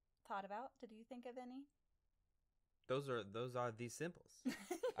thought about. Did you think of any? Those are these symbols.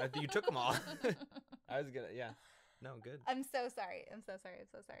 You took them all. I was gonna, yeah. No, good. I'm so sorry.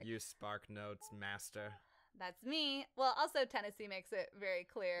 You Spark Notes master. That's me. Well, also Tennessee makes it very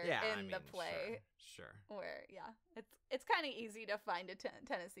clear in the play. Sure. Where, it's kind of easy to find a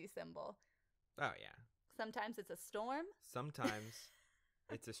Tennessee symbol. Oh, yeah. Sometimes it's a storm. Sometimes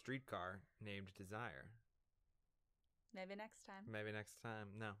it's a streetcar named Desire. Maybe next time.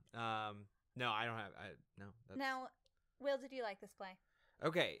 No. No, I don't have. Now, Will, did you like this play?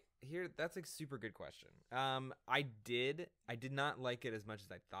 Okay, that's a super good question. I did not like it as much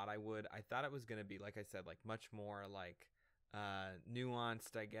as I thought I would. I thought it was gonna be, like I said, much more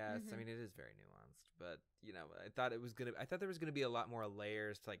nuanced, I guess. Mm-hmm. I mean, it is very nuanced, but I thought there was gonna be a lot more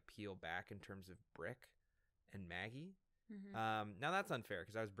layers to peel back in terms of Brick and Maggie. Mm-hmm. Now that's unfair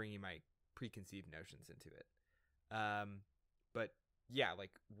because I was bringing my preconceived notions into it. But yeah,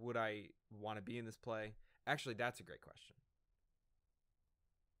 would I want to be in this play? Actually, that's a great question.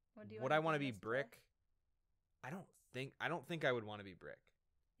 Or do you Would wanna I want to be Miss Brick? I don't think I would want to be Brick.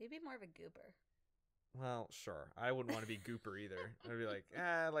 You'd be more of a goober. Well, sure. I wouldn't want to be Gooper either. I'd be like,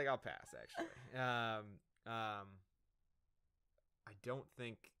 like I'll pass actually. I don't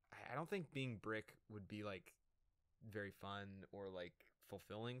think being Brick would be like very fun or like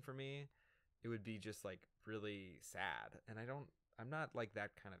fulfilling for me. It would be just like really sad, and I'm not like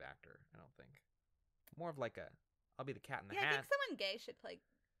that kind of actor. I don't think. More of like I'll be the cat in the hat. I think someone gay should play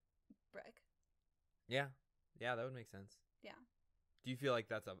Brick. Yeah, that would make sense. Yeah. Do you feel like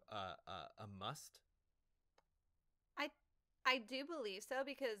that's a must? I do believe so,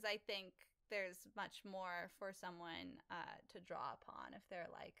 because I think there's much more for someone to draw upon if they're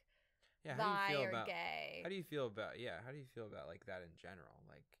like bi or gay. How do you feel about like that in general?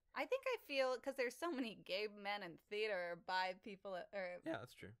 Like, I think I feel, because there's so many gay men in theater, bi people, or yeah,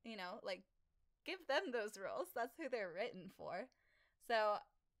 that's true. Like, give them those roles. That's who they're written for. So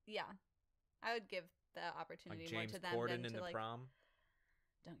yeah, I would give the opportunity like more James to them Corden than in to the like. Prom.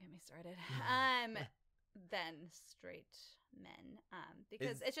 Don't get me started. Than straight men,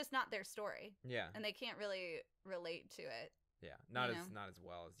 because it's just not their story. Yeah, and they can't really relate to it. Yeah, not as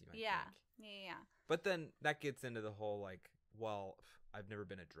well as you might think. Yeah. But then that gets into the whole like, well, I've never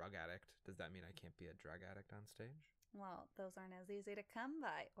been a drug addict. Does that mean I can't be a drug addict on stage? Well, those aren't as easy to come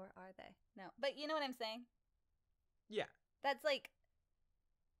by, or are they? No, but you know what I'm saying? Yeah. That's like,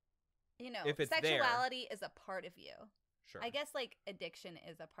 if it's sexuality is a part of you. Sure. I guess like addiction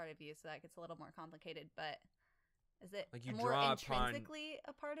is a part of you, so that gets a little more complicated. But is it like you more draw intrinsically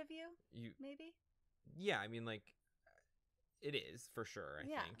a part of you? Maybe. Yeah, I mean, like, it is for sure. I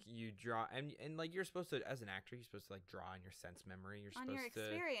think you draw, and like you're supposed to, as an actor, you're supposed to like draw on your sense memory. You're supposed on your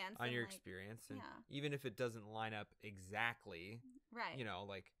experience, on your experience, and even if it doesn't line up exactly, right?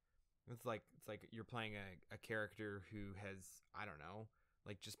 Like it's like you're playing a character who has, I don't know,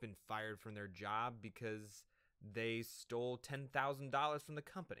 like just been fired from their job because they stole $10,000 from the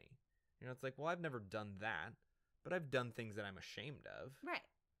company. It's like, well, I've never done that, but I've done things that I'm ashamed of. Right.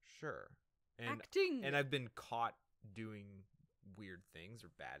 Sure. And acting. And I've been caught doing weird things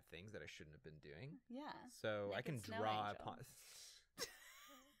or bad things that I shouldn't have been doing. Yeah. So I can draw upon.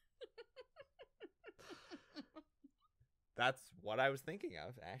 That's what I was thinking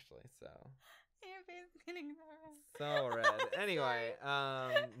of, actually. So. Your face is getting so red. Anyway,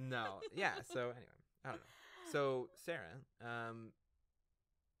 no. Yeah. So anyway, I don't know. So, Sarah,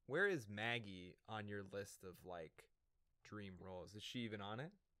 where is Maggie on your list of, like, dream roles? Is she even on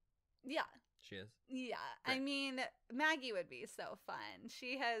it? Yeah. She is? Yeah. Great. I mean, Maggie would be so fun.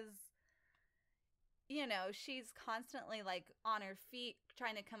 She has, she's constantly, like, on her feet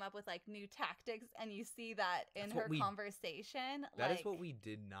trying to come up with, like, new tactics, and you see that in her conversation. That is what we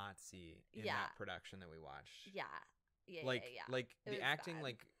did not see in that production that we watched. Yeah. Yeah, Like, the acting,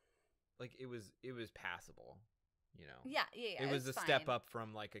 bad. Like it was passable, Yeah. It was a step up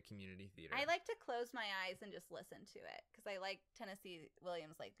from like a community theater. I like to close my eyes and just listen to it because I like Tennessee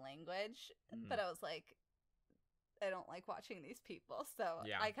Williams' like language, but I was like, I don't like watching these people, so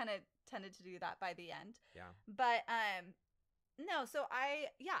I kind of tended to do that by the end. Yeah. But no, so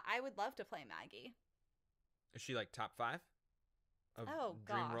I would love to play Maggie. Is she like top 5 of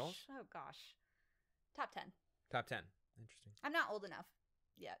dream roles? Oh gosh, top 10. Top 10. Interesting. I'm not old enough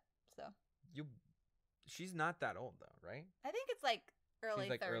yet. So she's not that old though, right? I think it's like early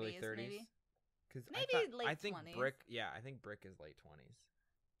 30s, maybe. Because maybe late 20s. I think Brick. Yeah, I think Brick is late 20s.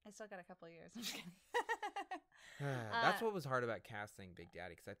 I still got a couple of years. I'm just kidding. That's what was hard about casting Big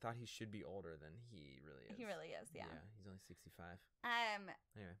Daddy, because I thought he should be older than he really is. He really is. Yeah. Yeah, he's only 65.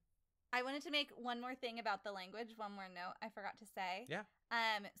 Anyway, I wanted to make one more thing about the language. One more note I forgot to say. Yeah.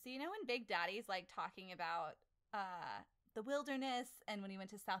 So when Big Daddy's like talking about the wilderness, and when he went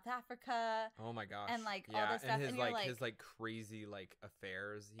to South Africa. Oh my gosh. And like all this stuff, and his and like his like crazy like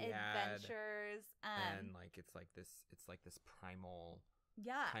affairs he adventures, had. And like it's like this primal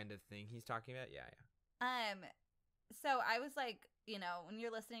kind of thing he's talking about. Yeah. So I was like, when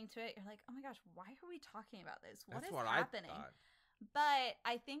you're listening to it, you're like, oh my gosh, why are we talking about this? What is happening? But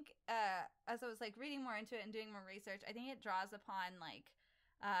I think as I was like reading more into it and doing more research, I think it draws upon like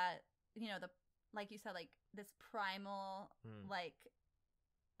the, like you said, like this primal like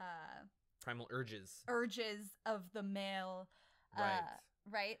primal urges of the male,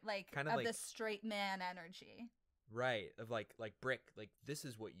 right, like kind of like the straight man energy, right, of like Brick, like this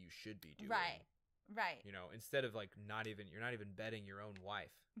is what you should be doing, right. Instead of like you're not even betting your own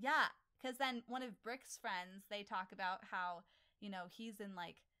wife. Yeah, because then one of Brick's friends, they talk about how he's in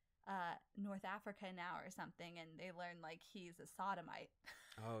like North Africa now or something, and they learn like he's a sodomite.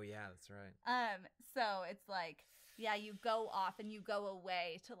 Oh yeah, that's right. So it's like Yeah, you go off and you go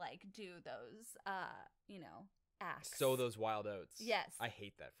away to like do those, acts. Sow those wild oats. Yes. I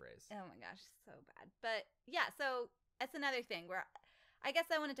hate that phrase. Oh my gosh, so bad. But yeah, so that's another thing where I guess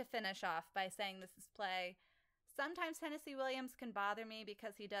I wanted to finish off by saying this is play. Sometimes Tennessee Williams can bother me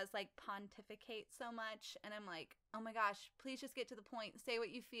because he does like pontificate so much, and I'm like, oh my gosh, please just get to the point. Say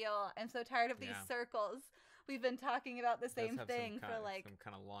what you feel. I'm so tired of these circles. We've been talking about the same thing for like some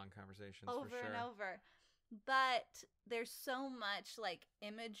kind of long conversations over for sure. and over. But there's so much like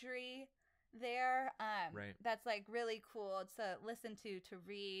imagery there that's like really cool to listen to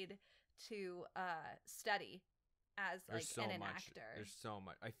read, to study as like an actor. There's so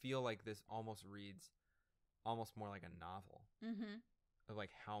much. I feel like this almost reads almost more like a novel of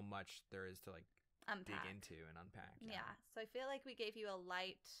like how much there is to like dig into and unpack. Yeah. So I feel like we gave you a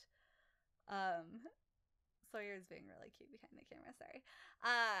light Sawyer's being really cute behind the camera, sorry.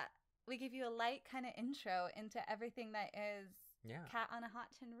 We gave you a light kind of intro into everything that is Cat on a Hot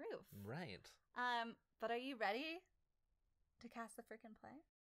Tin Roof. Right. But are you ready to cast the freaking play?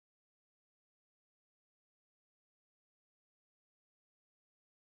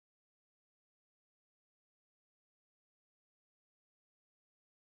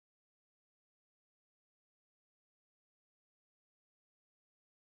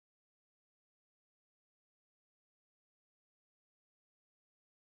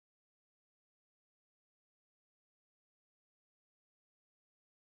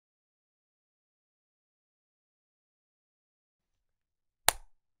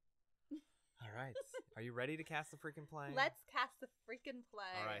 All right. Are you ready to cast the freaking play? Let's cast the freaking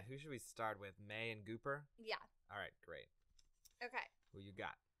play. All right. Who should we start with? May and Gooper? Yeah. All right. Great. Okay. Who you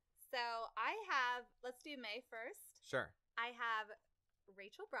got? So I have, let's do May first. Sure. I have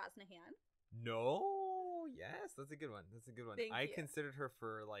Rachel Brosnahan. No. Yes. That's a good one. Thank I you. considered her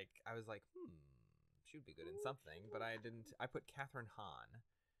for like, I was like, she would be good in something, but I didn't. I put Catherine Hahn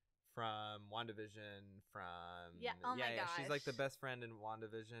from WandaVision, from oh my gosh, she's like the best friend in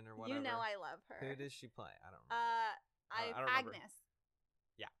WandaVision or whatever. You know I love her. Who does she play? I don't remember. I don't remember. Agnes.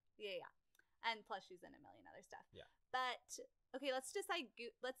 Yeah, and plus she's in a million other stuff. Yeah, but okay, let's say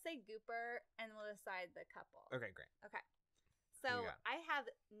Gooper, and we'll decide the couple. Okay, great. Okay, so I have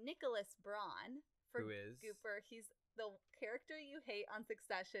Nicholas Braun for who is Gooper. He's the character you hate on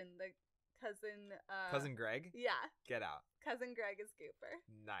Succession, the cousin Greg. Yeah, get out. Cousin Greg is Gooper.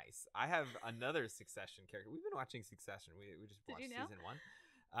 Nice. I have another Succession character. We've been watching Succession. We just watched season 1.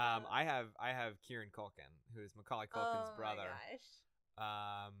 I have Kieran Culkin, who is Macaulay Culkin's brother. Oh my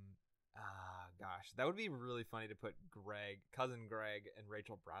gosh. Gosh, that would be really funny to put cousin Greg, and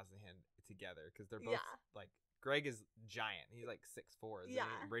Rachel Brosnahan together because they're both like Greg is giant. He's like 6'4". Yeah.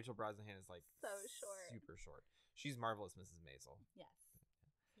 And Rachel Brosnahan is like so short, super short. She's marvelous, Mrs. Maisel. Yes.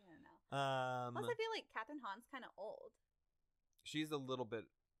 I don't know. Plus, I feel like Catherine Hahn's kind of old. She's a little bit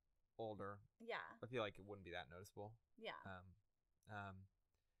older. Yeah. I feel like it wouldn't be that noticeable. Yeah.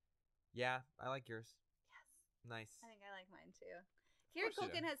 Yeah, I like yours. Yes. Nice. I think I like mine too. Kieran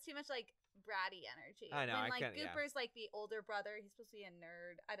Culkin has too much like bratty energy. I know. When like Gooper's like the older brother, he's supposed to be a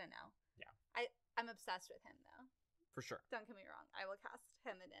nerd. I don't know. Yeah. I'm obsessed with him though. For sure. Don't get me wrong. I will cast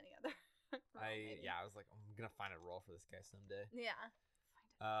him in any other role. I was like, I'm gonna find a role for this guy someday. Yeah.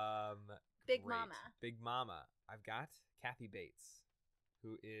 Big Mama. I've got Kathy Bates,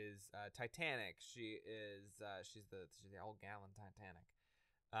 who is Titanic. She's the old gal in Titanic.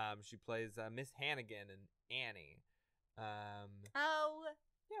 She plays Miss Hannigan and Annie. Oh.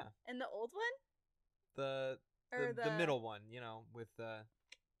 Yeah. And the old one? The middle one, with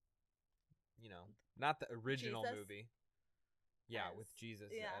not the original Jesus? movie. Yeah, with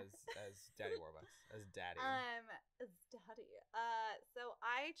Jesus as Daddy Warbucks, as Daddy. As Daddy. So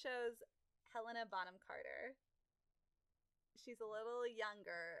I chose Helena Bonham Carter. She's a little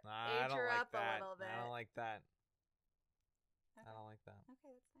younger. Age her up a little bit. I don't like that. Okay. I don't like that.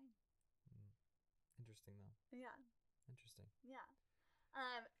 Okay, that's fine. Interesting though. Yeah. Interesting. Yeah.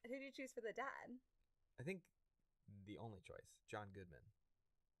 Who do you choose for the dad? I think the only choice, John Goodman.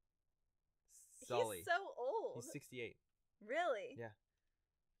 Sully. He's so old. He's 68. Really? Yeah.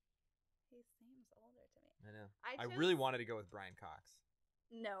 He seems older to me. I know. I really wanted to go with Brian Cox.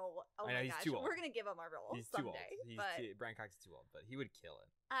 No. Oh I know, my he's gosh. too old. We're gonna give him a role someday. Brian Cox is too old, but he would kill it.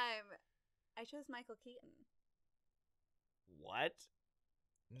 I chose Michael Keaton. What?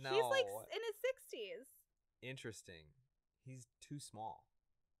 No. He's like in his 60s. Interesting. He's too small.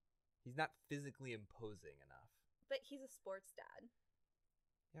 He's not physically imposing enough. But he's a sports dad.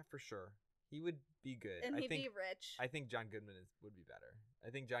 Yeah, for sure. He would be good. And he'd be rich. I think John Goodman would be better. I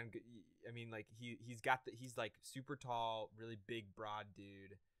think he's like super tall, really big, broad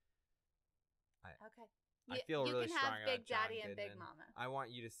dude. Okay. I feel you really can strong have about Big Daddy John and Big Goodman. Mama. I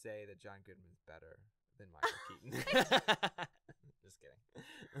want you to say that John Goodman is better than Michael Keaton. Just kidding.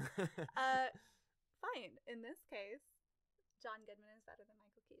 Fine. In this case, John Goodman is better than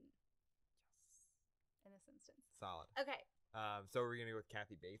Michael Keaton. Yes. In this instance. Solid. Okay. So we're gonna go with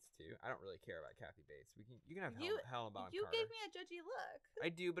Kathy Bates too. I don't really care about Kathy Bates. You can have Helen Bonham You Carter. gave me a judgy look. I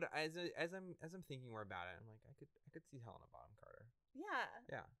do, but as I'm thinking more about it, I'm like I could see Helena Bonham Carter. Yeah.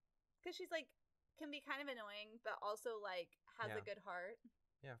 Yeah. Because she's like can be kind of annoying, but also like has a good heart.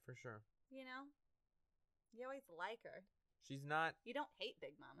 Yeah, for sure. You know, you always like her. She's not. You don't hate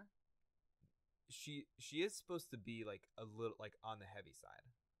Big Mama. She is supposed to be like a little like on the heavy side.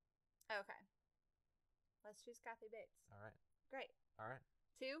 Okay. Let's choose Kathy Bates. All right. Great. All right.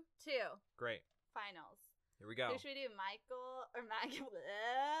 2-2. Great. Finals. Here we go. Who should we do? Michael or Maggie?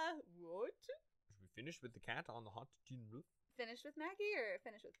 What? Should we finish with the cat on the hot tin roof? Finish with Maggie or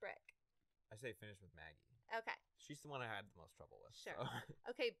finish with Brick? I say finish with Maggie. Okay. She's the one I had the most trouble with. Sure. So.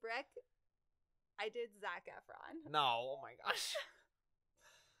 Okay, Brick. I did Zac Efron. No. Oh my gosh.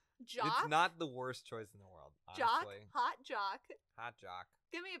 Jock. It's not the worst choice in the world. Honestly. Jock. Hot Jock. Hot Jock.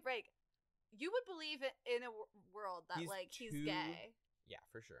 Give me a break. You would believe it in a world that he's gay. Yeah,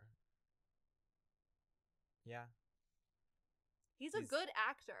 for sure. Yeah. He's a good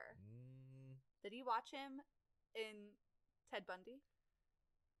actor. Mm, Did you watch him in Ted Bundy?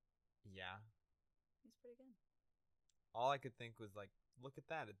 yeah. He's pretty good. All I could think was like, look at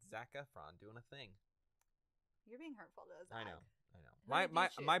that. It's Zac Efron doing a thing. You're being hurtful to Zac. I know. Who did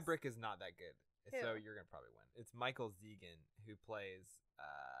you My choose? Brick is not that good. So Who? you're gonna probably win. It's Michael Zegan who plays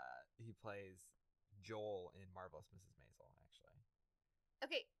Joel in Marvelous Mrs. Maisel, actually.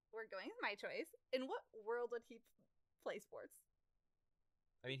 Okay, we're going with my choice. In what world would he play sports?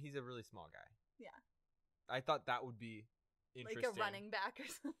 I mean, he's a really small guy. Yeah. I thought that would be interesting. Like a running back or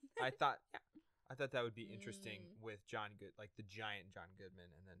something. I thought that would be interesting with John Good, like the giant John Goodman,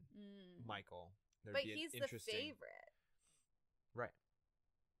 and then Michael. But he's the favorite. Right.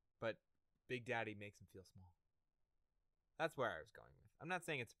 But Big Daddy makes him feel small. That's where I was going with. I'm not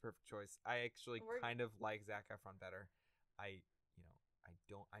saying it's a perfect choice. I actually kind of like Zac Efron better.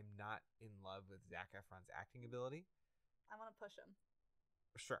 I'm not in love with Zac Efron's acting ability. I want to push him.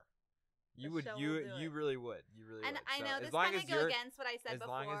 Sure. You The would. show You will do you it. really would. You really And would. I So know as this long kind as of go you're- against what I said as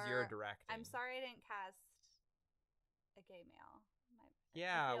before. long as you're directing. I'm sorry I didn't cast a gay male. I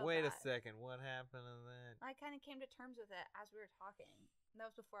Yeah. feel Wait a bad. second. What happened to that? I kind of came to terms with it as we were talking.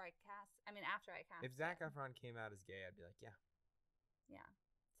 That was before I cast. I mean, after I cast. If Zac it. Efron came out as gay, I'd be like, yeah, Yeah.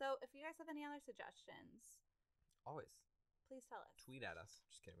 So if you guys have any other suggestions, always please tell us. tweet at us.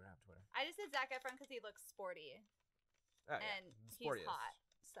 Just kidding. We don't have Twitter. I just said Zac Efron because he looks sporty Oh, yeah. and Sporty he's is hot.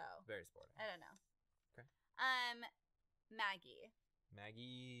 So very sporty. I don't know. Okay. Maggie.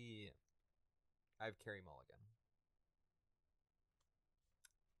 Maggie. I have Carrie Mulligan.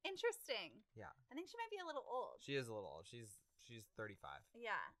 Interesting. Yeah. I think she might be a little old. She is a little old. She's 35.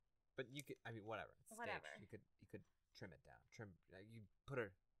 Yeah. But you could. I mean, whatever. It's Whatever. staged. You could trim it down. You put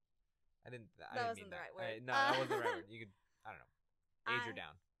her. I didn't That wasn't mean the that. right word. No, that wasn't the right word. You could. I don't know. Age her I-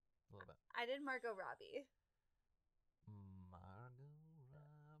 down a little bit. I did Margot Robbie. Margot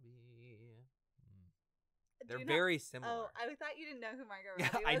Robbie. Do They're you not- very similar. Oh, I thought you didn't know who Margot Yeah,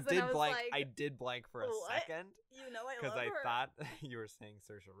 Robbie I was. and did I was blank. Like, I did blank for a what? second You know I because love I her. thought you were saying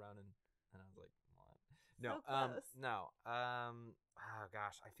Saoirse Ronan, and I was like, what? No, So close. no. Oh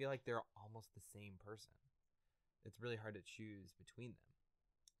gosh, I feel like they're almost the same person. It's really hard to choose between them.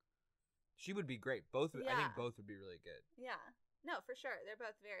 She would be great. Both. I think Yeah. both would be really good. Yeah. No, for sure. They're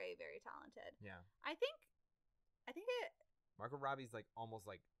both very, very talented. Yeah. I think it Margot Robbie's like almost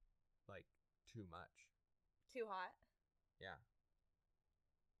like too much. too hot. Yeah.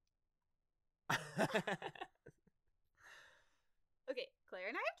 Okay, Claire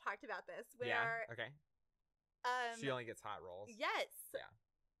and I have talked about this. Yeah. Okay. She Um. only gets hot roles. Yes. Yeah.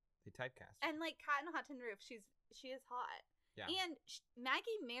 They typecast. her. And like Cat and Hot Tin Roof, she is hot. Yeah. And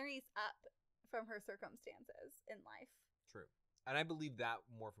Maggie marries up from her circumstances in life. True. And I believe that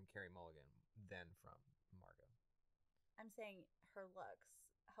more from Carrie Mulligan than from Margot. I'm saying her looks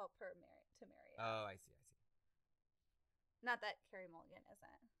help her marry. Oh, I see. Not that Carrie Mulligan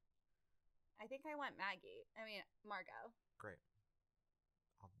isn't. I think I went Margot. Great.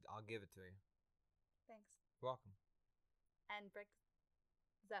 I'll give it to you. Thanks. You're welcome. And Brick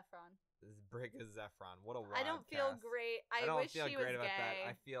Zephron. This is Brick of Zephron. What a wild I don't feel cast. great. I I don't wish feel she was great about gay that.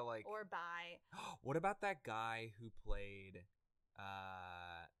 I feel like or bi. What about that guy who played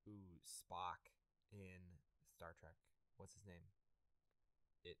Spock in Star Trek? What's his name?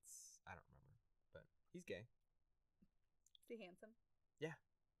 I don't remember, but he's gay. Is he handsome? Yeah.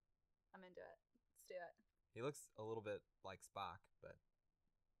 I'm into it. Let's do it. He looks a little bit like Spock, but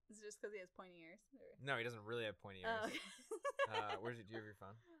Is it just because he has pointy ears? no, he doesn't really have pointy Oh, ears. okay. Do you have your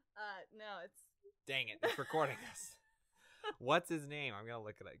phone? No, it's. Dang it, it's recording us. What's his name? I'm gonna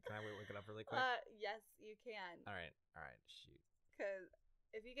look it up. Can I look it up really quick? Yes, you can. All right, shoot. Because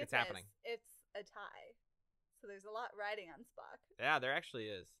if you get It's this, happening. it's a tie. So there's a lot riding on Spock. Yeah, there actually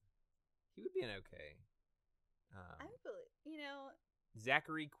is. He would be an okay. I believe,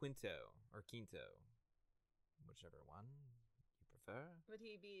 Zachary Quinto or Quinto, whichever one you prefer. would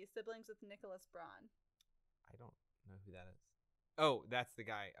he be siblings with Nicholas Braun? I don't know who that is. Oh, that's the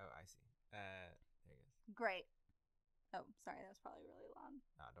guy. Oh, I see. There he is. Great. Oh, sorry, that was probably really long.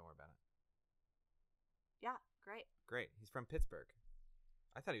 Don't worry about it. Yeah, great. Great. He's from Pittsburgh.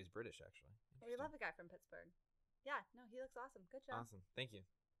 I thought he was British, actually. We love a guy from Pittsburgh. Yeah, no, he looks awesome. Good job. Awesome. Thank you.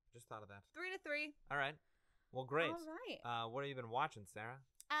 Just thought of that. 3-3. All right. Well, great. All right. What have you been watching, Sarah?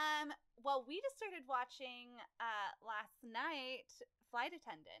 Well, we just started watching last night Flight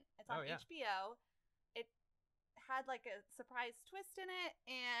Attendant. It's on HBO. It had like a surprise twist in it,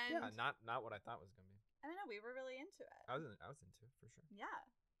 and not what I thought was gonna be. I don't know, we were really into it. I was into it for sure. Yeah.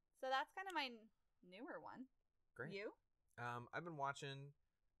 So that's kind of my newer one. Great. You? I've been watching.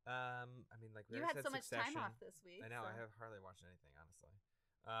 We you had so much Succession. time off this week. I know. So. I have hardly watched anything, honestly.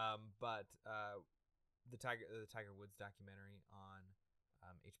 But the Tiger Woods documentary on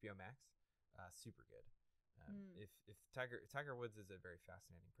HBO Max, super good. If Tiger Woods is a very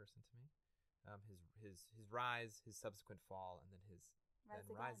fascinating person to me. His rise, his subsequent fall, and then his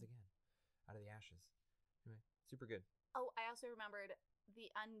rise again out of the ashes. Anyway, super good. Oh, I also remembered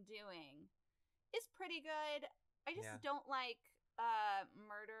The Undoing is pretty good. I just don't like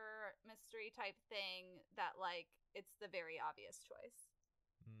murder mystery type thing that like it's the very obvious choice.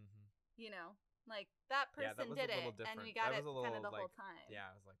 Mm-hmm. You know, like that person did it, and we got it kind of the whole time. Yeah,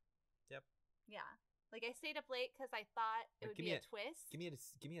 I was like, yep. Yeah, like I stayed up late because I thought it would be a twist. Give me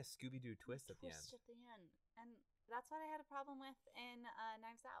a Scooby-Doo twist at the end. Twist at the end, and that's what I had a problem with in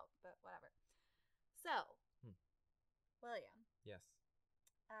Knives Out, but whatever. So, William. Yes.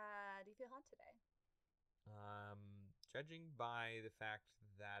 Do you feel hot today? Judging by the fact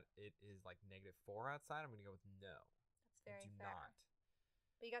that it is like -4 outside, I'm gonna go with no. That's very fair. Not.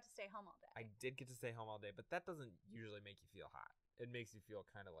 But you got to stay home all day. I did get to stay home all day, but that doesn't usually make you feel hot. It makes you feel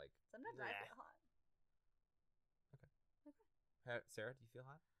kind of like. Sometimes I feel hot. Okay. Sarah, do you feel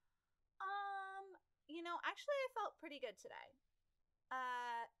hot? Actually, I felt pretty good today.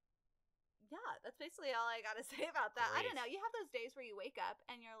 Yeah, that's basically all I got to say about that. Great. I don't know. You have those days where you wake up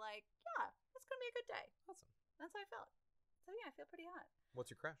and you're like, yeah, it's going to be a good day. Awesome. That's how I felt. So, yeah, I feel pretty hot.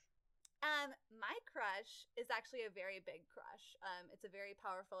 What's your crush? My crush is actually a very big crush. It's a very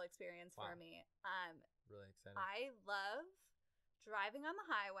powerful experience for me. Really excited. I love driving on the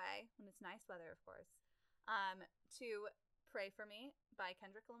highway, when it's nice weather, of course, to Pray For Me by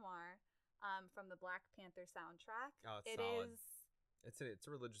Kendrick Lamar from the Black Panther soundtrack. Oh, it's solid. It's a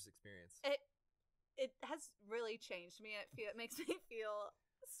religious experience. It has really changed me. It makes me feel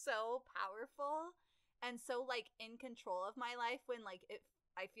so powerful and so like in control of my life when like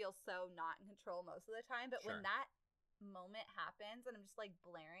I feel so not in control most of the time, but when that moment happens and I'm just like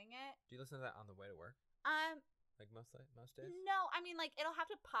blaring it. Do you listen to that on the way to work? Like most days? No, I mean like it'll have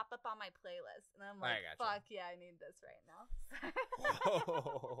to pop up on my playlist and I'm like, fuck yeah, I need this right now.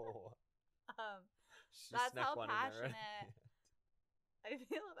 Whoa. That's how passionate I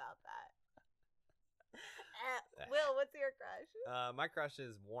feel about that. Will, what's your crush? My crush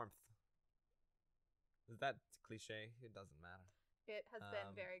is warmth. Is that cliche? It doesn't matter. It has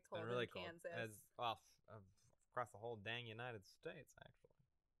been very cold really in Kansas. Across the whole dang United States, actually.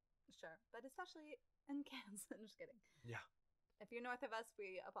 Sure, but especially in Kansas. I'm just kidding. Yeah. If you're north of us,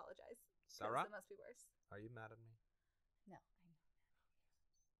 we apologize. Sarah? It must be worse. Are you mad at me?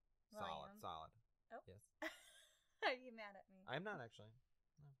 No, I'm not. Solid. Oh. Yes. Are you mad at me? I'm not actually.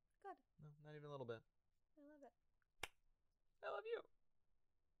 No. Good. No, not even a little bit. I love it. I love you.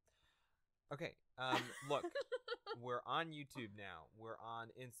 Okay. Look, we're on YouTube now. We're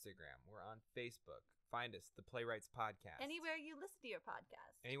on Instagram. We're on Facebook. Find us, the PlayWrights Podcast. Anywhere you listen to your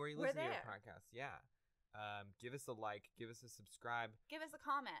podcast. Anywhere you listen to your podcast. Yeah. Give us a like. Give us a subscribe. Give us a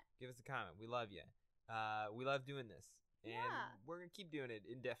comment. We love you. We love doing this. And we're going to keep doing it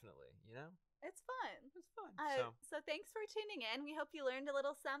indefinitely, you know? It's fun. So thanks for tuning in. We hope you learned a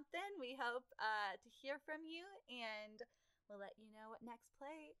little something. We hope to hear from you, and we'll let you know what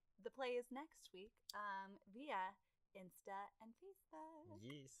the play is next week via Insta and Facebook.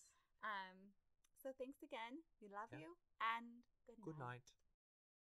 Yes. So thanks again. We love you, and good night. Good night.